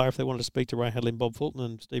ask a player if they wanted to speak to Ray Hadley and Bob Fulton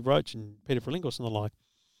and Steve Roach and Peter Frelingos and the like.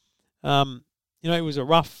 It was a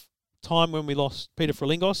rough time when we lost Peter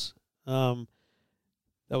Frelingos.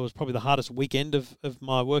 That was probably the hardest weekend of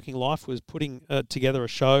my working life, was putting together a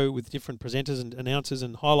show with different presenters and announcers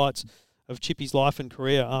and highlights of Chippy's life and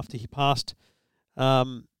career after he passed.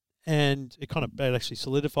 And it actually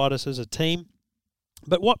solidified us as a team.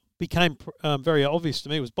 But what became very obvious to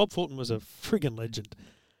me was Bob Fulton was a friggin' legend.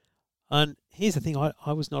 And here's the thing,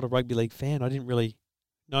 I was not a rugby league fan. I didn't really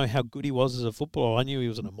know how good he was as a footballer. I knew he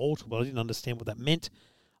was an immortal, but I didn't understand what that meant.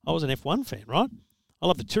 I was an F1 fan, right? I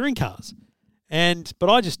love the touring cars. But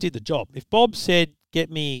I just did the job. If Bob said,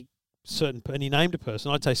 get me certain, and he named a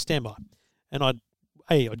person, I'd say stand by. And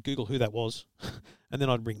I'd Google who that was, and then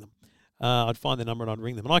I'd ring them. I'd find the number and I'd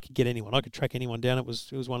ring them. And I could get anyone. I could track anyone down. It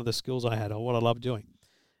was one of the skills I had, or what I loved doing.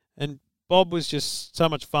 And Bob was just so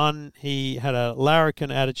much fun. He had a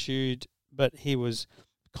larrikin attitude, but he was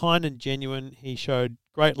kind and genuine. He showed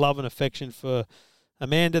great love and affection for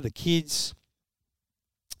Amanda, the kids.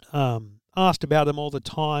 Asked about them all the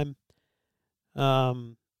time.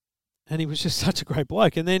 And he was just such a great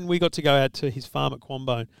bloke. And then we got to go out to his farm at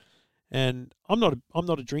Quambone. And I'm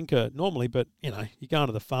not a drinker normally, but you go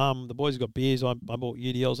into the farm. The boys got beers. I bought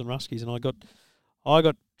UDLs and Ruskies, and I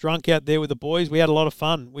got drunk out there with the boys. We had a lot of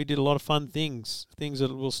fun. We did a lot of fun things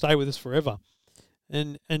that will stay with us forever.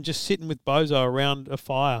 And just sitting with Bozo around a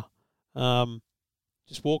fire,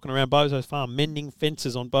 just walking around Bozo's farm, mending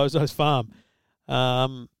fences on Bozo's farm.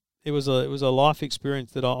 It was a life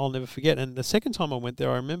experience that I'll never forget. And the second time I went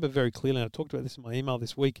there, I remember very clearly, and I talked about this in my email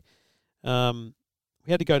this week, we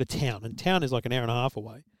had to go to town, and town is like an hour and a half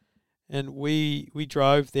away. And we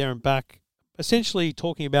drove there and back, essentially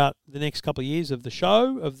talking about the next couple of years of the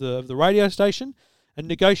show, of the radio station, and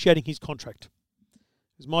negotiating his contract.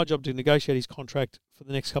 It was my job to negotiate his contract for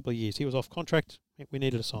the next couple of years. He was off contract. We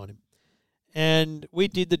needed to sign him. And we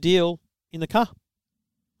did the deal in the car.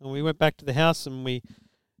 And we went back to the house and we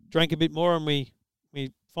drank a bit more and we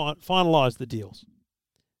finalised the deals.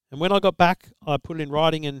 And when I got back, I put it in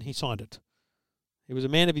writing and he signed it. He was a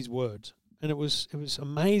man of his words. And it was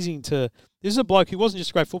amazing to... This is a bloke who wasn't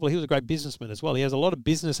just a great footballer, he was a great businessman as well. He has a lot of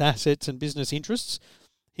business assets and business interests.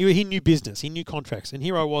 He knew business, he knew contracts. And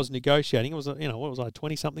here I was negotiating. It was, what was I,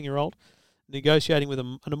 20-something-year-old? Negotiating with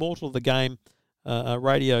an immortal of the game, a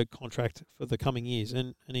radio contract for the coming years.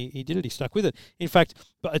 And he did it, he stuck with it. In fact,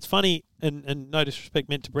 but it's funny, and no disrespect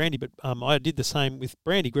meant to Brandy, but I did the same with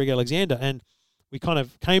Brandy, Greg Alexander, and we kind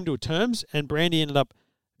of came to terms, and Brandy ended up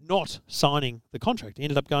not signing the contract. He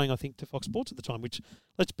ended up going, I think, to Fox Sports at the time, which,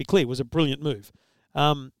 let's be clear, was a brilliant move.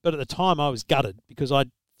 But at the time, I was gutted because I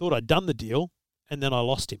thought I'd done the deal, and then I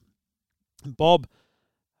lost him. And Bob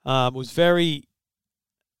was very,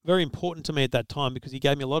 very important to me at that time because he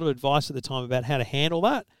gave me a lot of advice at the time about how to handle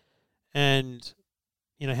that and,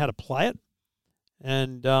 how to play it.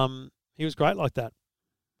 And he was great like that.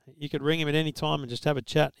 You could ring him at any time and just have a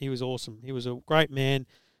chat. He was awesome. He was a great man.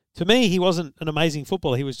 To me, he wasn't an amazing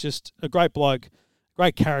footballer. He was just a great bloke,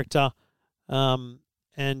 great character, and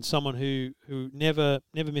someone who never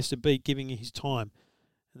missed a beat giving you his time.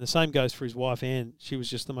 And the same goes for his wife, Anne. She was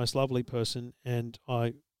just the most lovely person, and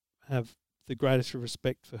I have the greatest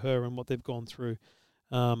respect for her and what they've gone through.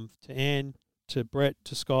 To Anne, to Brett,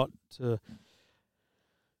 to Scott, to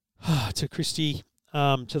Christy,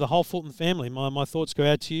 to the whole Fulton family. My thoughts go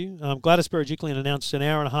out to you. Gladys Berejiklian announced an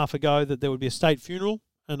hour and a half ago that there would be a state funeral,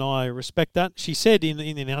 and I respect that. She said in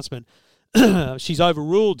the announcement she's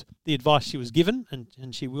overruled the advice she was given,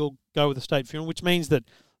 and she will go with a state funeral, which means that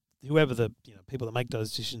whoever the people that make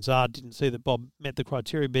those decisions are didn't see that Bob met the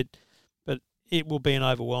criteria, but it will be an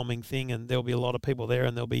overwhelming thing, and there'll be a lot of people there,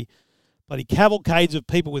 and there'll be bloody cavalcades of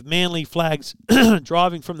people with Manly flags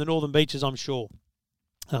driving from the northern beaches, I'm sure.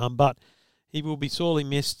 But he will be sorely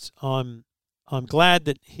missed. I'm glad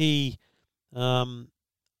that he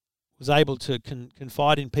was able to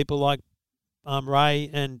confide in people like Ray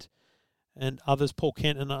and others, Paul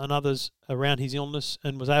Kent and others around his illness,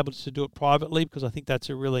 and was able to do it privately, because I think that's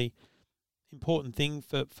a really important thing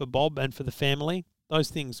for Bob and for the family. Those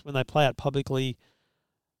things, when they play out publicly,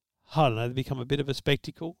 I don't know, they become a bit of a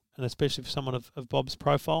spectacle, and especially for someone of Bob's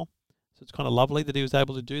profile. So it's kind of lovely that he was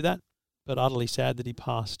able to do that, but utterly sad that he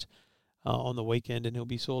passed on the weekend, and he'll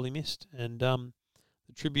be sorely missed. And the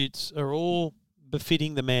tributes are all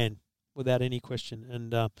befitting the man, without any question,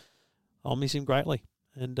 and I'll miss him greatly.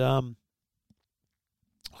 And I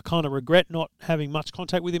kind of regret not having much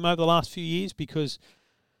contact with him over the last few years, because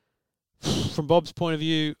from Bob's point of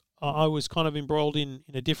view, I was kind of embroiled in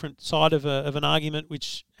a different side of an argument,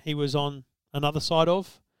 which he was on another side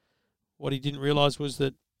of. What he didn't realise was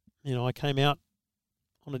that, I came out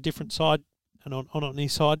on a different side and on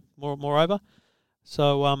his side, moreover.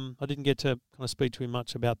 So I didn't get to kind of speak to him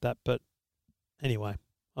much about that. But anyway,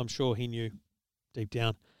 I'm sure he knew deep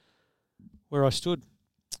down where I stood.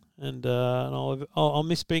 And I'll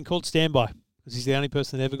miss being called Standby, because he's the only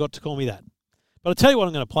person that ever got to call me that. But I'll tell you what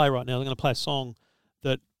I'm going to play right now. I'm going to play a song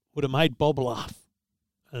that would have made Bob laugh.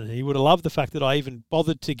 And he would have loved the fact that I even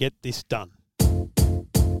bothered to get this done.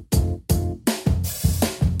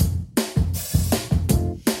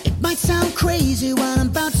 It might sound crazy what I'm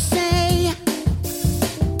about to say,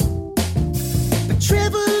 but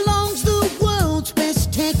Trevor Long's the world's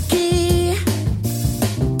best techie.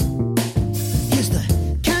 He's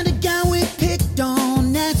the kind of guy we picked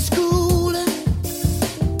on at school,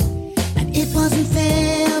 and it wasn't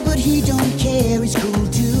fair, but he don't care, he's cool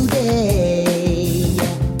today.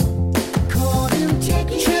 Call him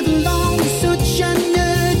techie. Trevor Long is such a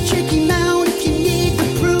nerd, check him out if you need the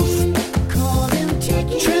proof. Call him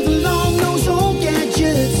techie. Trevor Long knows all gadgets.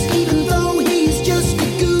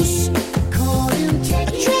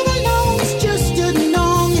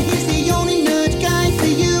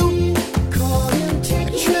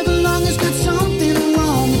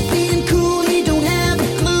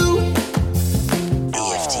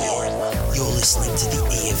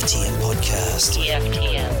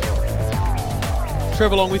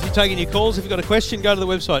 Trevor along with you, taking your calls. If you've got a question, go to the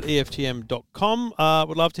website, EFTM.com.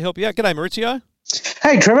 Would love to help you out. G'day, Maurizio.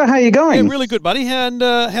 Hey, Trevor, how you going? Yeah, really good, buddy. And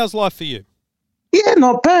how's life for you? Yeah,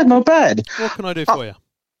 not bad, not bad. What can I do for you?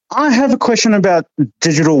 I have a question about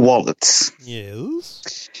digital wallets.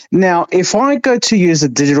 Yes. Now, if I go to use a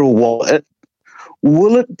digital wallet,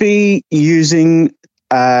 will it be using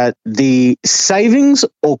the savings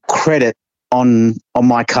or credit on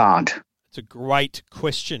my card? It's a great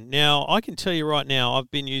question. Now, I can tell you right now, I've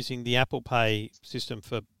been using the Apple Pay system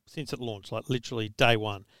since it launched, like literally day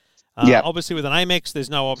one. Obviously, with an Amex, there's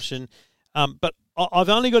no option. But I've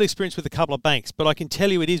only got experience with a couple of banks, but I can tell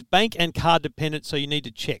you it is bank and card dependent, so you need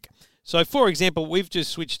to check. So, for example, we've just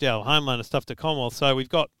switched our home loan and stuff to Commonwealth, so we've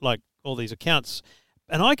got like all these accounts.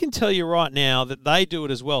 And I can tell you right now that they do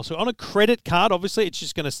it as well. So on a credit card, obviously, it's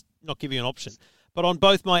just going to not give you an option. But on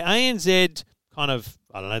both my ANZ kind of,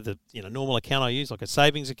 I don't know, the normal account I use, like a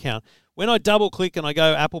savings account, when I double click and I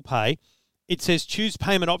go Apple Pay, it says choose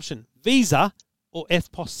payment option, Visa or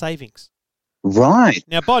FPOS savings. Right.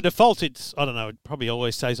 Now, by default, it's, I don't know, it probably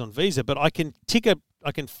always stays on Visa, but I can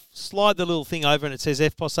slide the little thing over and it says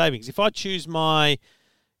FPOS savings. If I choose my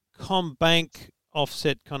CommBank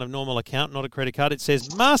offset kind of normal account, not a credit card, it says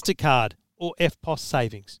MasterCard or FPOS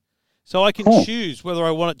savings. So I can choose whether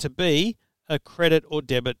I want it to be a credit or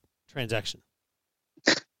debit transaction.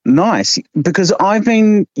 Nice. Because I've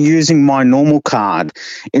been using my normal card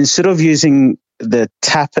instead of using the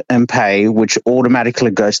tap and pay, which automatically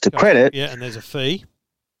goes to credit. Yeah, and there's a fee.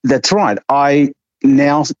 That's right. I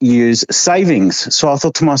now use savings. So I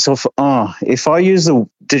thought to myself, if I use the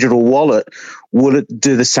digital wallet, will it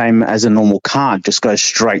do the same as a normal card, just go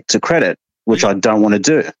straight to credit, which I don't want to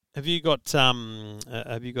do. Have you got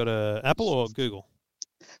a Apple or Google?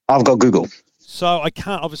 I've got Google. So I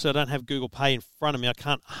can't, obviously I don't have Google Pay in front of me. I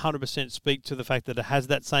can't 100% speak to the fact that it has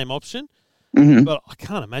that same option. Mm-hmm. But I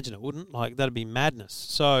can't imagine it wouldn't. Like, that'd be madness.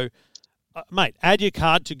 So, mate, add your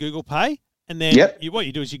card to Google Pay, and then what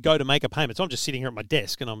you do is you go to make a payment. So I'm just sitting here at my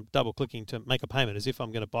desk, and I'm double-clicking to make a payment as if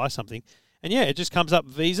I'm going to buy something. And, it just comes up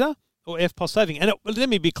Visa or FPOS saving. And let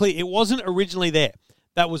me be clear, it wasn't originally there.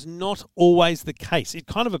 That was not always the case. It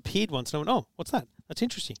kind of appeared once, and I went, what's that? That's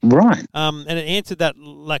interesting. Right. And it answered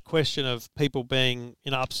that question of people being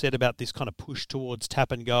upset about this kind of push towards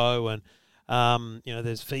tap and go, and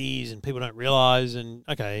there's fees and people don't realise, and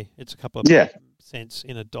it's a couple of cents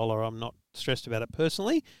in a dollar. I'm not stressed about it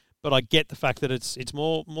personally, but I get the fact that it's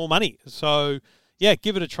more money. So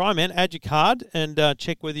give it a try, man. Add your card and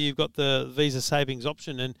check whether you've got the Visa savings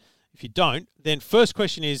option. And if you don't, then first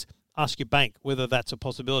question is ask your bank whether that's a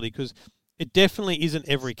possibility, because it definitely isn't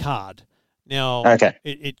every card. Now,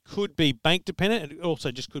 it could be bank dependent. It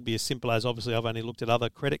also just could be as simple as, obviously, I've only looked at other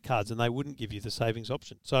credit cards and they wouldn't give you the savings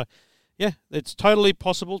option. So, it's totally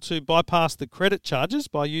possible to bypass the credit charges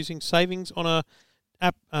by using savings on a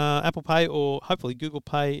Apple Pay or hopefully Google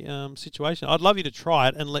Pay situation. I'd love you to try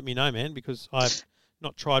it and let me know, man, because I've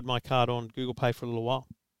not tried my card on Google Pay for a little while.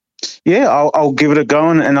 Yeah, I'll give it a go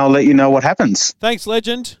and I'll let you know what happens. Thanks,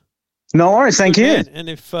 legend. No worries, thank you. Man. And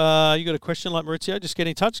if you got a question like Maurizio, just get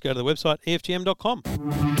in touch. Go to the website, EFTM.com.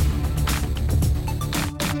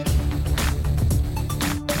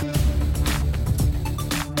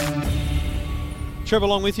 Trevor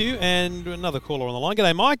along with you, and another caller on the line.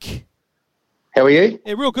 G'day, Mike. How are you?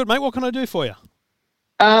 Yeah, real good, mate. What can I do for you?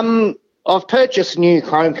 I've purchased a new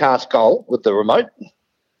Chromecast Gold with the remote.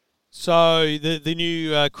 So the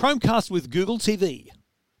new Chromecast with Google TV.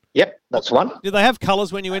 Yep, that's one. Did they have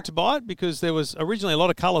colours when you went to buy it? Because there was originally a lot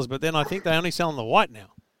of colours, but then I think they only sell in the white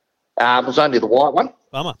now. It was only the white one.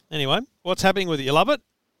 Bummer. Anyway, what's happening with it? You love it?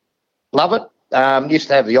 Love it. Used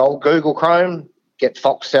to have the old Google Chrome, get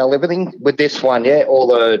Foxtel, everything. With this one, all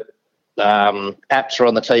the apps are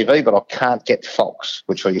on the TV, but I can't get Fox,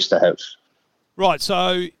 which I used to have. Right,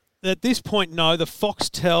 so at this point, no, the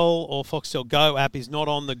Foxtel or Foxtel Go app is not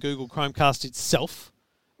on the Google Chromecast itself.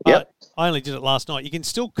 Yep. I only did it last night. You can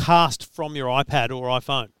still cast from your iPad or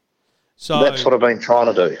iPhone. So that's what I've been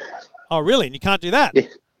trying to do. Oh, really? And you can't do that? Yeah.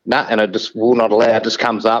 No, and it just will not allow. It just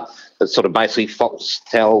comes up. It's sort of basically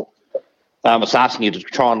Foxtel. It's asking you to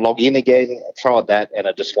try and log in again. I tried that, and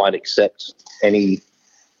it just won't accept any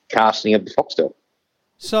casting of the Foxtel.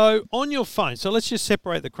 So on your phone, so let's just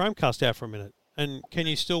separate the Chromecast out for a minute. And can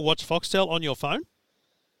you still watch Foxtel on your phone?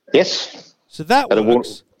 Yes. So that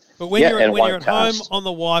works. But when you're at home cast. on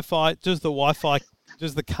the Wi-Fi, does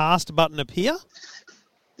the cast button appear?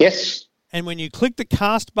 Yes. And when you click the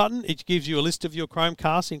cast button, it gives you a list of your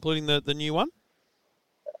Chromecasts, including the new one?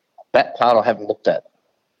 That part I haven't looked at.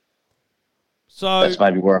 So that's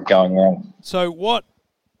maybe where I'm going wrong. So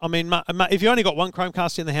if you only got one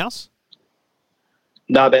Chromecast in the house?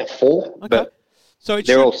 No, about 4, Okay. but So it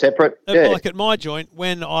they're should, all separate. Yeah. like at my joint,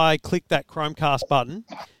 when I click that Chromecast button,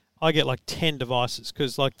 I get like 10 devices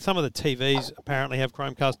because like some of the TVs apparently have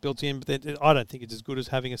Chromecast built in, but I don't think it's as good as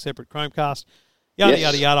having a separate Chromecast. Yada, Yes.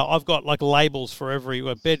 yada, yada. I've got like labels for every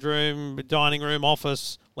bedroom, dining room,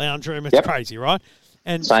 office, lounge room. It's Yep. crazy, right?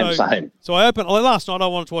 And Same. So I last night I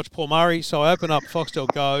wanted to watch Paul Murray, so I open up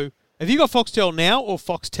Foxtel Go. Have you got Foxtel now or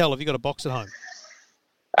Foxtel? Have you got a box at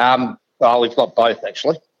home? Well, we've got both,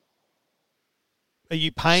 actually. Are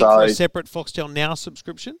you paying for a separate Foxtel Now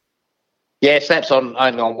subscription? Yes, that's only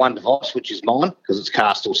on one device, which is mine, because it's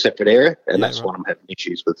cast to a separate area, and that's what I'm having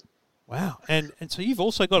issues with. Wow. And so you've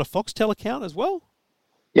also got a Foxtel account as well?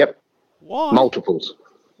 Yep. Why? Multiples.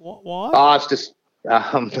 Why? Oh,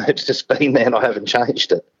 it's just been there and I haven't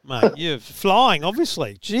changed it. Mate, you're flying,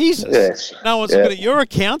 obviously. Jesus. Yes. No one's looking at your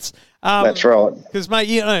accounts. That's right. Because,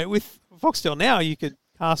 mate, with Foxtel Now, you could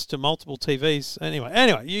cast to multiple TVs.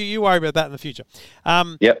 Anyway, you worry about that in the future.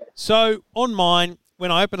 Yep. So on mine,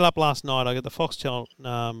 when I opened it up last night, I got the Foxtel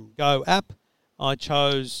Go app. I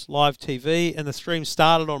chose live TV, and the stream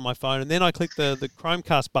started on my phone. And then I click the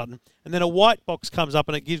Chromecast button, and then a white box comes up,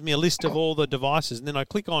 and it gives me a list of all the devices. And then I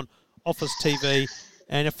click on Office TV,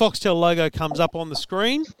 and a Foxtel logo comes up on the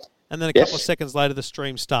screen, and then a couple of seconds later, the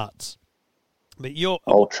stream starts. But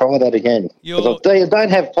I'll try that again. Because I don't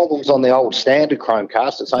have problems on the old standard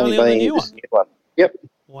Chromecast. It's only been this new one. Yep.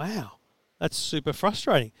 Wow, that's super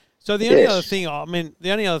frustrating. So the only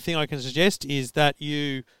other thing, I can suggest is that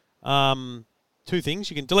you, two things.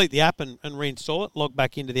 You can delete the app and reinstall it, log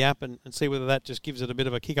back into the app and see whether that just gives it a bit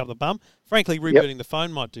of a kick up the bum. Frankly, rebooting the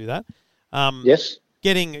phone might do that. Yes.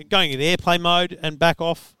 Going into airplane mode and back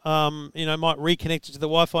off, might reconnect it to the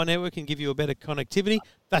Wi-Fi network and give you a better connectivity.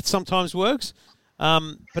 That sometimes works.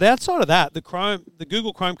 But outside of that, the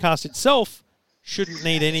Google Chromecast itself shouldn't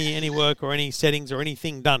need any work or any settings or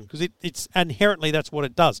anything done because it's inherently that's what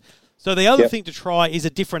it does. So the other thing to try is a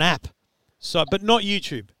different app. So, but not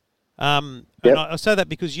YouTube. And I say that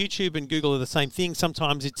because YouTube and Google are the same thing.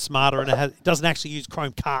 Sometimes it's smarter and it doesn't actually use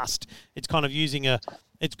Chromecast. It's kind of using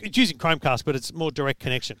it's using Chromecast, but it's more direct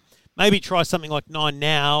connection. Maybe try something like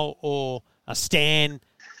 9Now or a Stan,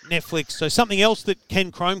 Netflix, so something else that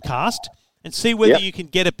can Chromecast and see whether you can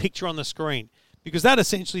get a picture on the screen. Because that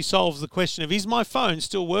essentially solves the question of, is my phone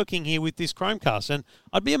still working here with this Chromecast? And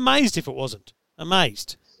I'd be amazed if it wasn't.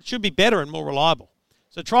 Amazed. It should be better and more reliable.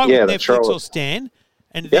 So try with Netflix or Stan,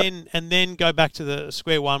 and then go back to the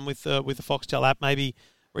square one with the Foxtel app. Maybe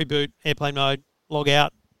reboot, airplane mode, log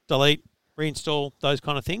out, delete, reinstall, those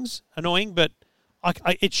kind of things. Annoying, but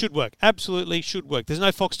it should work. Absolutely should work. There's no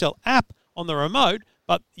Foxtel app on the remote,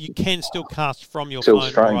 but you can still cast from your phone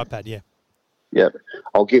or iPad. Yeah. Yep.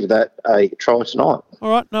 I'll give that a try tonight. All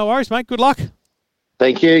right. No worries, mate. Good luck.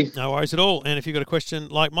 Thank you. No worries at all. And if you've got a question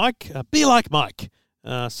like Mike, be like Mike.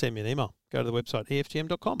 Send me an email. Go to the website,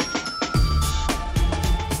 EFTM.com.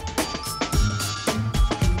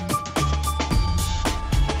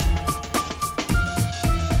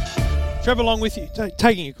 Trevor along with you,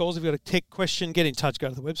 taking your calls. If you've got a tech question, get in touch. Go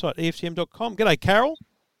to the website, EFTM.com. G'day, Carol.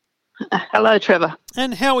 Hello, Trevor.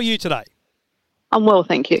 And how are you today? I'm well,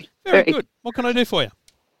 thank you. Very good. What can I do for you?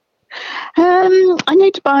 I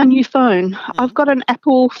need to buy a new phone. I've got an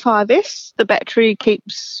Apple 5S. The battery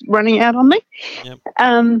keeps running out on me. Yep.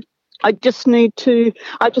 I just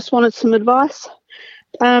wanted some advice.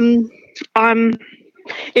 I'm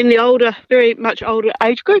in the very much older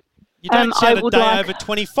age group. You don't sound a day over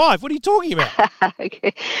 25. What are you talking about?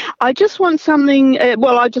 Okay. I just want something,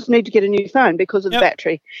 I just need to get a new phone because of the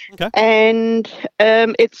battery. Okay. And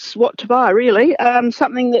it's what to buy, really.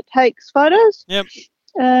 Something that takes photos. Yep.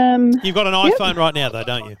 You've got an iPhone right now, though,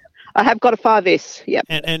 don't you? I have got a 5S, yep.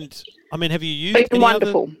 And I mean, have you used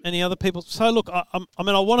any other people? So, look, I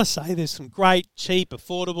want to say there's some great, cheap,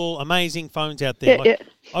 affordable, amazing phones out there.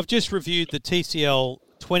 I've just reviewed the TCL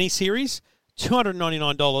 20 series,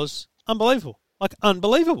 $299. Unbelievable.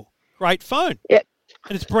 Unbelievable. Great phone. Yep.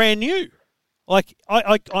 And it's brand new. I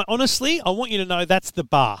honestly, I want you to know that's the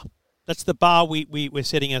bar. That's the bar we're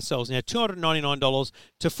setting ourselves now. $299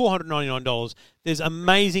 to $499. There's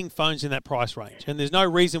amazing phones in that price range. And there's no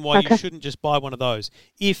reason why you shouldn't just buy one of those.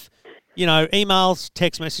 If, emails,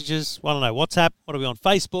 text messages, WhatsApp, what are we on,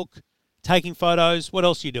 Facebook, taking photos, what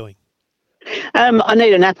else are you doing? I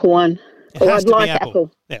need an Apple one. I'd like Apple.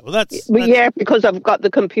 Yeah, well, that's... Yeah, because I've got the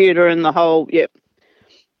computer and the whole, But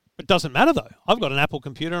it doesn't matter, though. I've got an Apple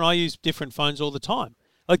computer and I use different phones all the time.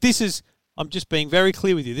 I'm just being very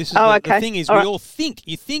clear with you. This is the thing is, all think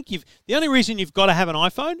the only reason you've got to have an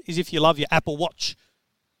iPhone is if you love your Apple Watch.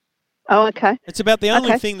 Oh, okay. It's about the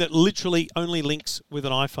only thing that literally only links with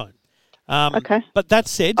an iPhone. Okay. But that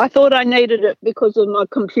said, I thought I needed it because of my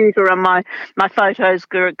computer and my photos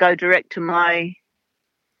go direct to my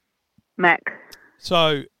Mac.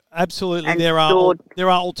 so absolutely And there are stored.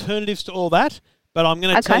 alternatives to all that. But I'm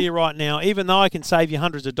going to tell you right now, even though I can save you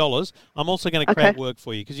hundreds of dollars, I'm also going to create work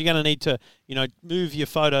for you because you're going to need to, move your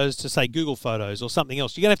photos to, say, Google Photos or something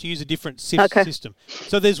else. You're going to have to use a different system.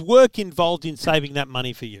 So there's work involved in saving that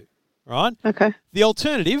money for you, right? Okay. The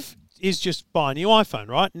alternative is just buy a new iPhone,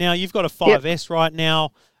 right? Now, you've got a 5S right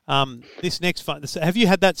now. This next phone, have you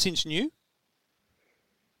had that since new?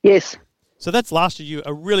 Yes. So that's lasted you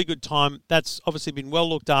a really good time. That's obviously been well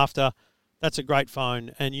looked after. That's a great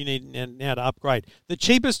phone, and you need now to upgrade. The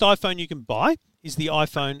cheapest iPhone you can buy is the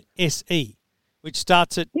iPhone SE, which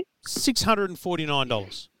starts at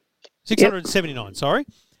 $649. $679, sorry.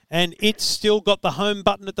 And it's still got the home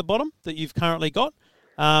button at the bottom that you've currently got.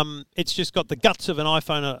 It's just got the guts of an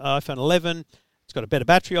iPhone 11. It's got a better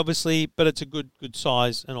battery, obviously, but it's a good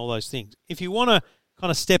size and all those things. If you want to kind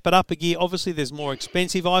of step it up a gear, obviously there's more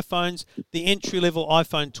expensive iPhones, the entry-level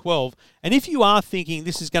iPhone 12. And if you are thinking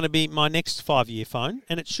this is going to be my next 5-year phone,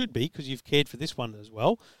 and it should be because you've cared for this one as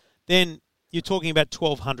well, then you're talking about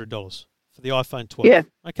 $1,200 for the iPhone 12. Yeah.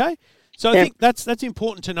 Okay? So I think that's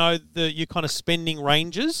important to know your kind of spending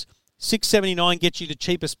ranges. $679 gets you the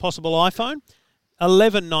cheapest possible iPhone.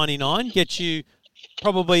 $11.99 gets you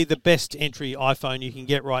probably the best entry iPhone you can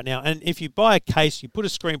get right now. And if you buy a case, you put a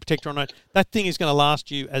screen protector on it, that thing is going to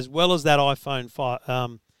last you as well as that iPhone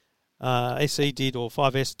 5 SE did or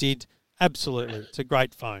 5S did. Absolutely. It's a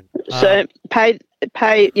great phone. So pay.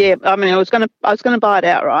 Yeah, I mean, I was going to buy it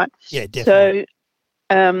outright. Yeah, definitely.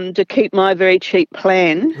 So to keep my very cheap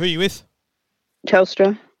plan. Who are you with?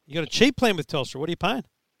 Telstra. You got a cheap plan with Telstra. What are you paying?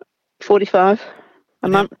 $45 a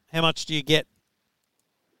month. How much do you get?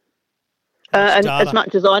 And as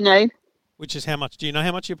much as I need. Which is how much? Do you know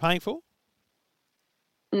how much you're paying for?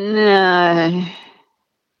 No.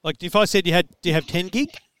 Like, if I said do you have 10 gig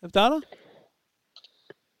of data?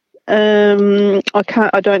 I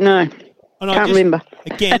don't know. Can't remember.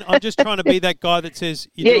 Again, I'm just trying to be that guy that says,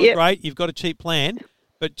 you're doing great, you've got a cheap plan,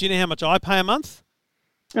 but do you know how much I pay a month?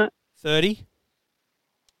 No. 30.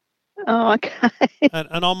 Oh, okay. And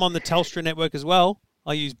I'm on the Telstra network as well.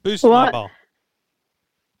 I use Boost Mobile.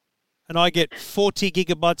 And I get 40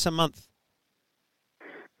 gigabytes a month.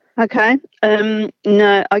 Okay.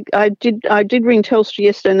 No, I did ring Telstra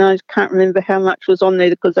yesterday, and I can't remember how much was on there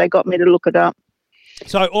because they got me to look it up.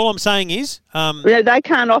 So all I'm saying is, they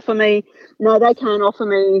can't offer me. No, they can't offer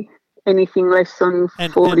me anything less than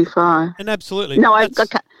 45. And absolutely, no,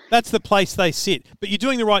 that's the place they sit. But you're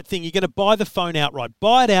doing the right thing. You're going to buy the phone outright.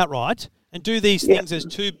 Buy it outright, and do these things as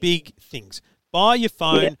two big things. Buy your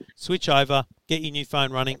phone, switch over, get your new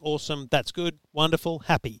phone running. Awesome. That's good. Wonderful.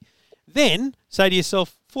 Happy. Then say to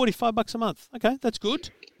yourself, $45 a month. Okay, that's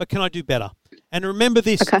good. But can I do better? And remember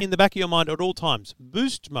this in the back of your mind at all times.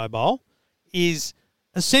 Boost Mobile is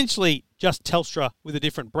essentially just Telstra with a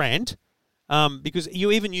different brand, because you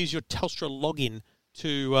even use your Telstra login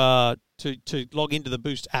to log into the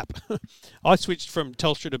Boost app. I switched from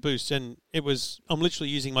Telstra to Boost, and I'm literally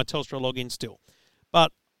using my Telstra login still.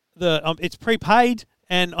 But it's prepaid,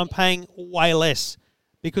 and I'm paying way less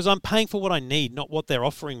because I'm paying for what I need, not what they're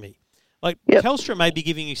offering me. Like Telstra may be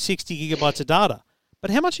giving you 60 gigabytes of data,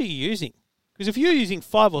 but how much are you using? Because if you're using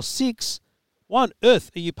 5 or 6, why on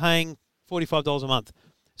earth are you paying $45 a month?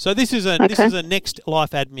 So this is a next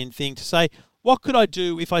life admin thing to say, what could I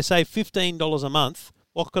do if I save $15 a month?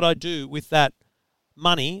 What could I do with that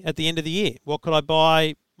money at the end of the year? What could I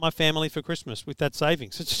buy my family for Christmas with that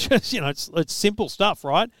savings? It's just, it's simple stuff,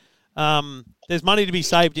 right? There's money to be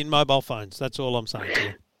saved in mobile phones. That's all I'm saying to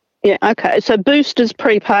you. Yeah, okay. So Boost is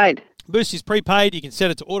prepaid. Boost is prepaid. You can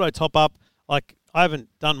set it to auto top up. Like, I haven't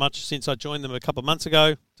done much since I joined them a couple of months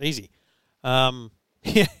ago. It's easy.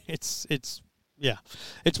 It's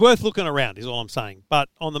worth looking around is all I'm saying. But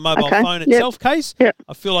on the mobile phone itself case,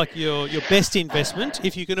 I feel like your best investment,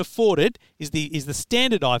 if you can afford it, is the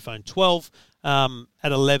standard iPhone 12 at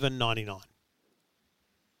 $11.99.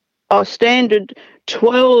 Oh, standard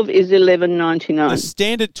 12 is $11.99. The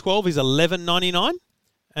standard 12 is $11.99,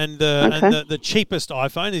 and the cheapest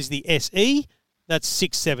iPhone is the SE. That's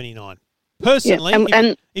 $679.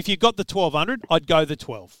 Personally, if you got the 1200, I'd go the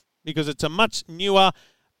 12 because it's a much newer,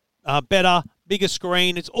 better, bigger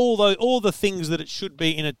screen. It's all the things that it should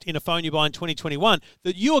be in a phone you buy in 2021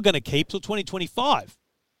 that you're going to keep till 2025.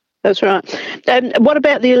 That's right. What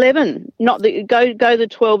about the 11? Not the go the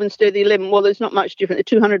 12 instead of the 11. Well, there's not much difference.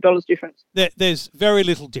 $200 difference. There's very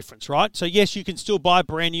little difference, right? So yes, you can still buy a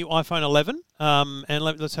brand new iPhone 11. And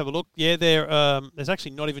let's have a look. Yeah, there's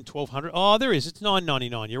actually not even 1,200. Oh, there is. It's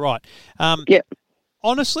 $9.99. You're right. Yep.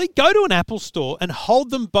 Honestly, go to an Apple store and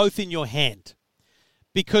hold them both in your hand.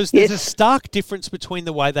 Because there's a stark difference between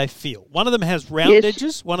the way they feel. One of them has round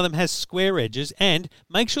edges, one of them has square edges, and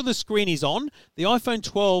make sure the screen is on. The iPhone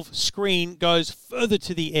 12 screen goes further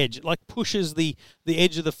to the edge. It like pushes the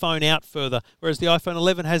edge of the phone out further, whereas the iPhone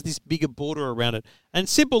 11 has this bigger border around it. And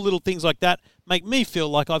simple little things like that make me feel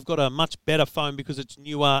like I've got a much better phone because it's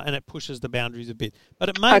newer and it pushes the boundaries a bit. But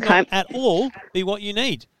it may not at all be what you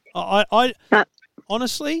need.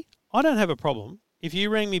 Honestly, I don't have a problem. If you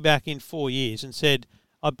rang me back in 4 years and said,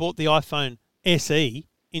 I bought the iPhone SE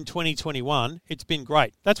in 2021, it's been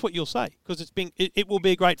great. That's what you'll say, because it will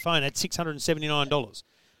be a great phone at $679.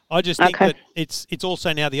 I just think that it's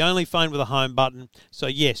also now the only phone with a home button. So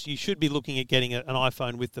yes, you should be looking at getting an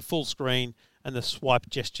iPhone with the full screen and the swipe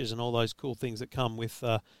gestures and all those cool things that come with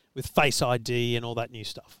Face ID and all that new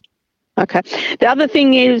stuff. Okay. The other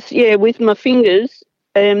thing is, with my fingers,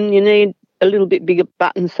 you need a little bit bigger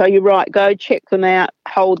buttons. So you're right. Go check them out.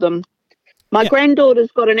 Hold them. My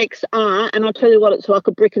granddaughter's got an XR, and I'll tell you what, it's like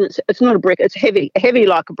a brick, and it's not a brick. It's heavy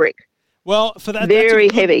like a brick. Well, for that, very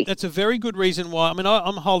heavy. That's a very good reason why. I mean,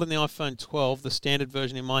 I'm holding the iPhone 12, the standard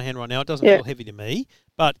version, in my hand right now. It doesn't feel heavy to me,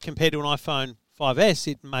 but compared to an iPhone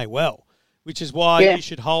 5S, it may well. Which is why you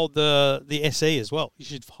should hold the SE as well. You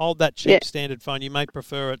should hold that cheap standard phone. You may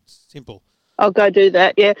prefer it simple. I'll go do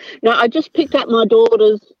that, No, I just picked up my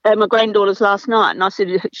granddaughter's last night, and I said,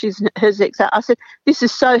 hers XR. I said, this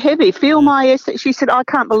is so heavy. Feel my S. She said, I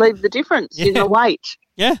can't believe the difference in the weight.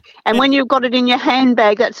 Yeah. And when you've got it in your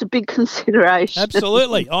handbag, that's a big consideration.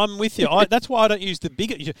 Absolutely. I'm with you. That's why I don't use the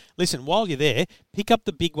bigger. Listen, while you're there, pick up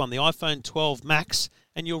the big one, the iPhone 12 Max,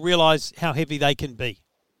 and you'll realise how heavy they can be.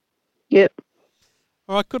 Yep.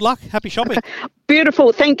 All right, good luck. Happy shopping. Okay.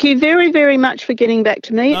 Beautiful. Thank you very, very much for getting back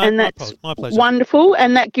to me. And that's my pleasure. Wonderful.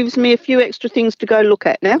 And that gives me a few extra things to go look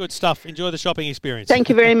at now. Good stuff. Enjoy the shopping experience. Thank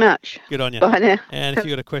you very much. Good on you. Bye now. And if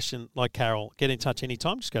you've got a question like Carol, get in touch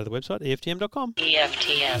anytime. Just go to the website, EFTM.com.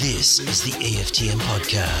 EFTM. This is the EFTM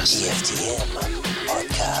Podcast. EFTM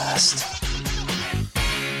Podcast.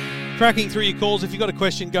 Tracking through your calls. If you've got a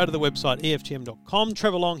question, go to the website, EFTM.com.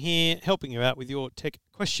 Trevor Long here, helping you out with your tech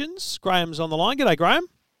questions. Graham's on the line. G'day, Graham.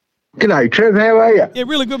 G'day, Trev. How are you? Yeah,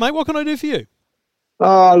 really good, mate. What can I do for you?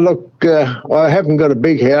 Oh, look, I haven't got a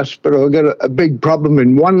big house, but I've got a big problem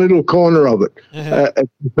in one little corner of it. At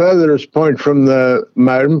the furthest point from the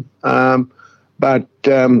modem, and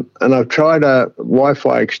I've tried a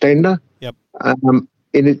Wi-Fi extender. Yep.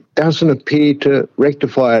 And it doesn't appear to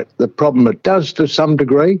rectify it. The problem it does to some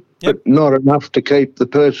degree, but not enough to keep the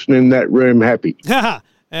person in that room happy.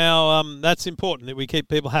 Now, that's important, that we keep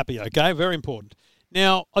people happy, okay? Very important.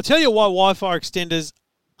 Now, I'll tell you why Wi-Fi extenders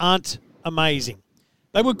aren't amazing.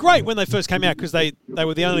 They were great when they first came out because they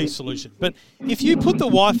were the only solution. But if you put the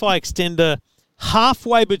Wi-Fi extender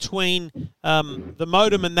halfway between the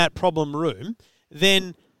modem and that problem room,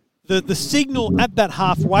 then the signal at that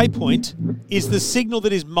halfway point is the signal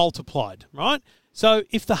that is multiplied, right? So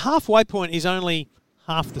if the halfway point is only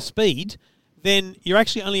half the speed, then you're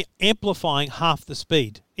actually only amplifying half the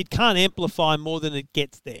speed. It can't amplify more than it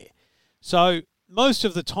gets there. So most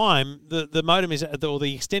of the time, the modem is, or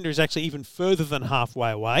the extender is actually even further than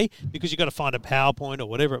halfway away because you've got to find a power point or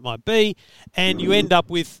whatever it might be, and you end up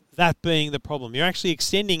with that being the problem. You're actually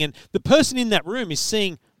extending, and the person in that room is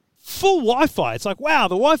seeing full Wi-Fi. It's like, wow,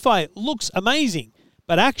 the Wi-Fi looks amazing,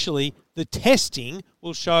 but actually the testing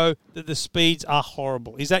will show that the speeds are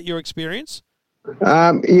horrible. Is that your experience?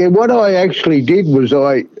 What I actually did was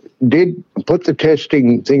I did put the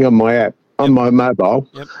testing thing on my app, on my mobile,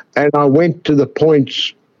 and I went to the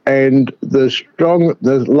points, and the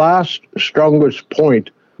strongest point,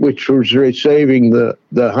 which was receiving the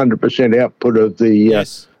 100% output of the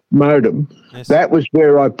modem, that was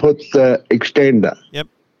where I put the extender. Yep.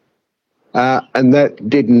 And that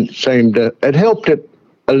didn't seem to, it helped it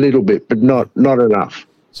a little bit, but not enough.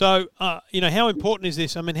 So, how important is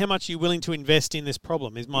this? I mean, how much are you willing to invest in this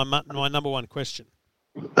problem is my number one question.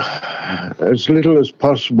 As little as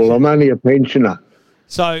possible. I'm only a pensioner.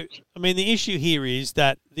 So, I mean, the issue here is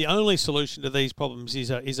that the only solution to these problems is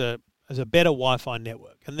a better Wi-Fi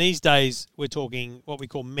network. And these days, we're talking what we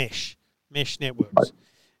call mesh networks.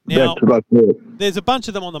 Now, that's what I thought. There's a bunch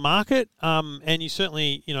of them on the market, and you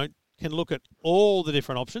certainly, can look at all the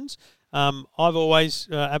different options. I've always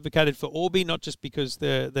advocated for Orbi, not just because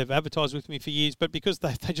they've advertised with me for years, but because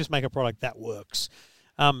they just make a product that works.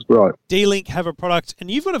 Right. D-Link have a product,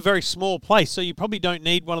 and you've got a very small place, so you probably don't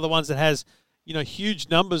need one of the ones that has, huge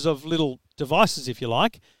numbers of little devices, if you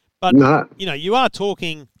like. But, No. You are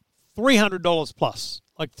talking $300 plus.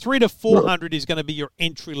 Like $300 to $400 is going to be your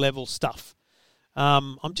entry-level stuff.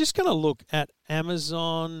 I'm just going to look at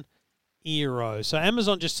Amazon Eero. So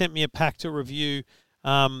Amazon just sent me a pack to review.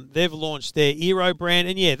 They've launched their Eero brand,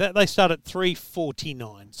 and they start at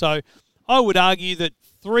 $349. So I would argue that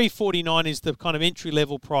 $349 is the kind of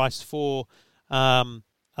entry-level price for a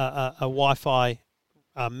Wi-Fi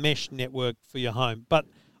mesh network for your home. But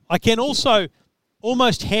I can also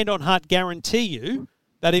almost hand-on-heart guarantee you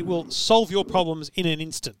that it will solve your problems in an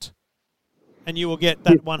instant, and you will get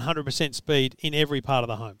that 100% speed in every part of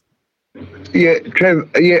the home. Yeah,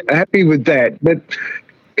 Trev, happy with that. But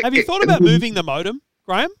have you thought about moving the modem,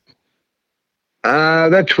 Graham?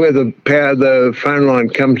 That's where the phone line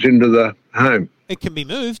comes into the home. It can be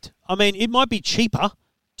moved. I mean, it might be cheaper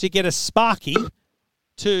to get a Sparky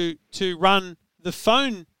to run the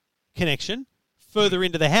phone connection further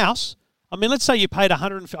into the house. I mean, let's say you paid I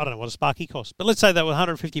don't know what a Sparky costs, but let's say that was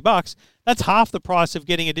 $150. That's half the price of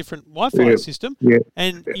getting a different Wi-Fi system. Yeah.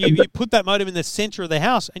 And you put that modem in the center of the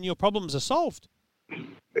house, and your problems are solved.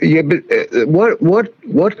 Yeah, but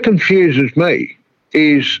what confuses me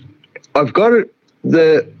is I've got it.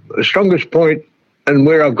 The strongest point and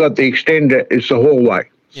where I've got the extender is the hallway.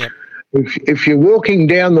 Yeah. If you're walking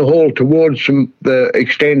down the hall towards the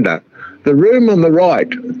extender, the room on the right,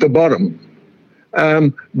 at the bottom,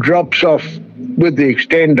 drops off with the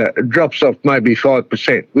extender. It drops off maybe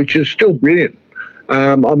 5%, which is still brilliant.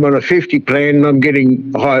 I'm on a 50 plan and I'm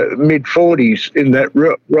getting mid-40s in that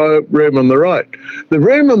room on the right. The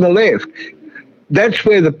room on the left, that's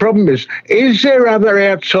where the problem is. Is there other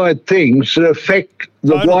outside things that affect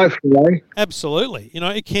the Wi-Fi? Absolutely.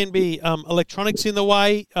 It can be electronics in the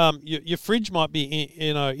way. Your fridge might be,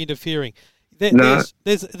 interfering.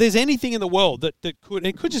 There's anything in the world that could.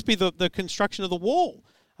 It could just be the construction of the wall.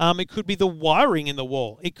 It could be the wiring in the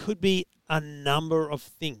wall. It could be a number of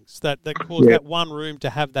things that cause that one room to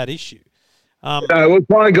have that issue.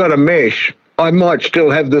 If I got a mesh, I might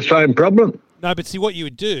still have the same problem. No, but see, what you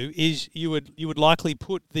would do is you would likely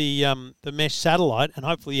put the mesh satellite, and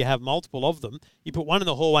hopefully you have multiple of them. You put one in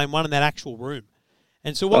the hallway and one in that actual room.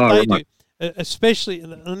 And so what they do, especially,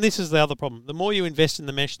 and this is the other problem, the more you invest in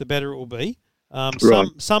the mesh, the better it will be.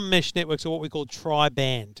 Some mesh networks are what we call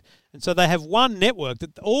tri-band. And so they have one network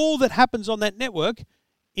that all that happens on that network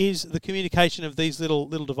is the communication of these little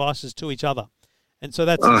devices to each other. And so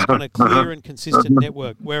that's this kind of clear and consistent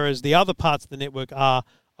network, whereas the other parts of the network are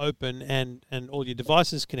open and all your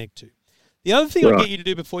devices connect to. The other thing I'll get you to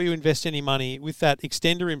do before you invest any money with that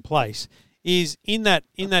extender in place is in that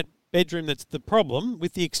bedroom that's the problem,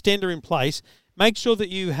 with the extender in place, make sure that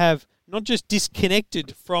you have not just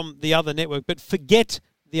disconnected from the other network, but forget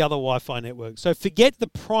the other Wi-Fi network. So forget the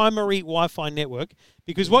primary Wi-Fi network,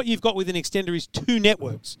 because what you've got with an extender is two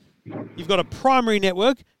networks. You've got a primary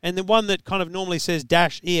network and the one that kind of normally says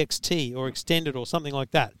 -EXT or extended or something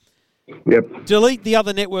like that. Yep. Delete the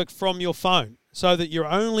other network from your phone so that you're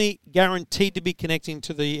only guaranteed to be connecting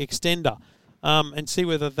to the extender, and see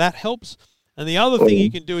whether that helps. And the other thing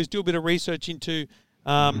you can do is do a bit of research into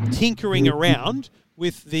tinkering around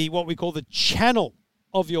with what we call the channel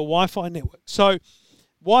of your Wi-Fi network. So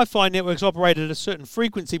Wi-Fi networks operate at a certain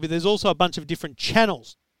frequency, but there's also a bunch of different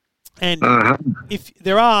channels. And if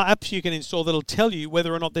there are apps you can install that'll tell you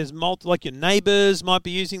whether or not there's like your neighbors might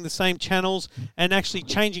be using the same channels, and actually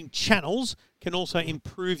changing channels can also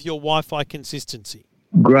improve your Wi-Fi consistency.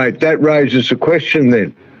 Great. That raises a question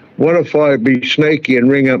then. What if I be sneaky and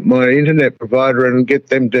ring up my internet provider and get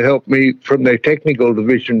them to help me from their technical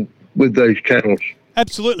division with those channels?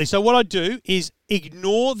 Absolutely. So what I do is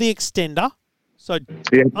ignore the extender. So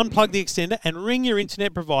unplug the extender and ring your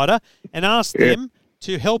internet provider and ask them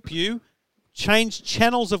to help you change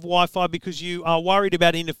channels of Wi-Fi, because you are worried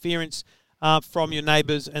about interference from your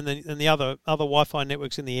neighbours and the other Wi-Fi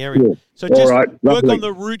networks in the area. So just work on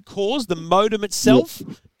the root cause, the modem itself,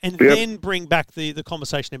 and then bring back the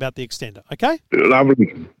conversation about the extender. Okay? Lovely.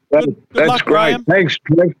 Good That's luck, great. Graham. Thanks,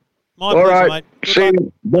 Trev. My pleasure, right. mate. Good See luck.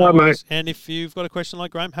 you. Bye, mate. And if you've got a question like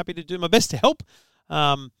Graham, happy to do my best to help.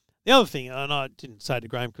 The other thing, and I didn't say it to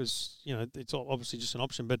Graham because, it's obviously just an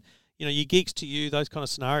option, but, you geeks to you, those kind of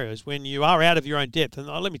scenarios, when you are out of your own depth, and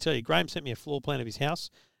let me tell you, Graham sent me a floor plan of his house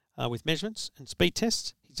with measurements and speed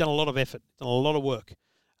tests. He's done a lot of effort, done a lot of work.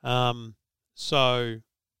 So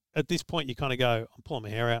at this point, you kind of go, I'm pulling my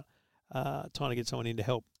hair out, trying to get someone in to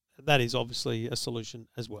help. That is obviously a solution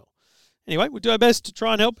as well. Anyway, we'll do our best to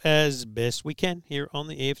try and help as best we can here on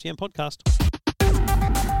the EFTM podcast.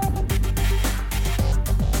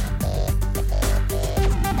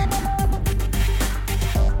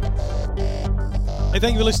 Hey,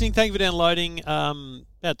 thank you for listening. Thank you for downloading.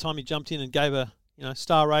 About time you jumped in and gave a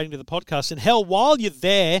star rating to the podcast. And hell, while you're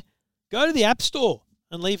there, go to the App Store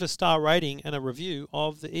and leave a star rating and a review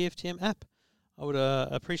of the EFTM app. I would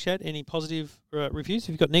appreciate any positive reviews. If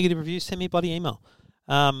you've got negative reviews, send me a bloody email.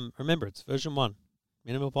 Remember, it's version 1,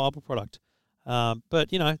 minimum viable product. But,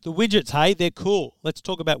 the widgets, hey, they're cool. Let's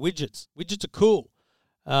talk about widgets. Widgets are cool.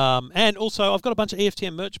 And also, I've got a bunch of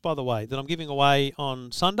EFTM merch, by the way, that I'm giving away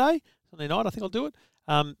on Sunday night. I think I'll do it.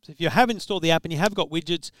 So if you have installed the app and you have got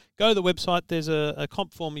widgets, go to the website. There's a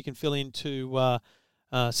comp form you can fill in to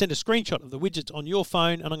send a screenshot of the widgets on your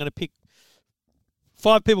phone, and I'm going to pick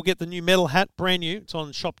 5 people get the new metal hat, brand new. It's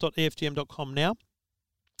on shop.eftm.com now.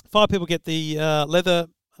 5 people get the leather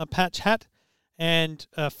patch hat, and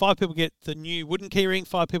 5 people get the new wooden keyring.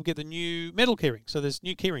 5 people get the new metal keyring. So there's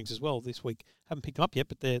new keyrings as well this week. Haven't picked them up yet,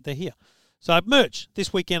 but they're here. So merch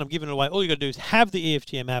this weekend. I'm giving it away. All you got to do is have the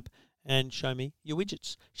EFTM app and show me your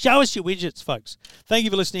widgets. Show us your widgets, folks. Thank you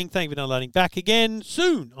for listening. Thank you for downloading. Back again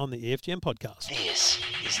soon on the EFTM podcast. This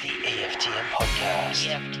is the EFTM podcast.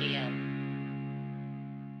 EFTM.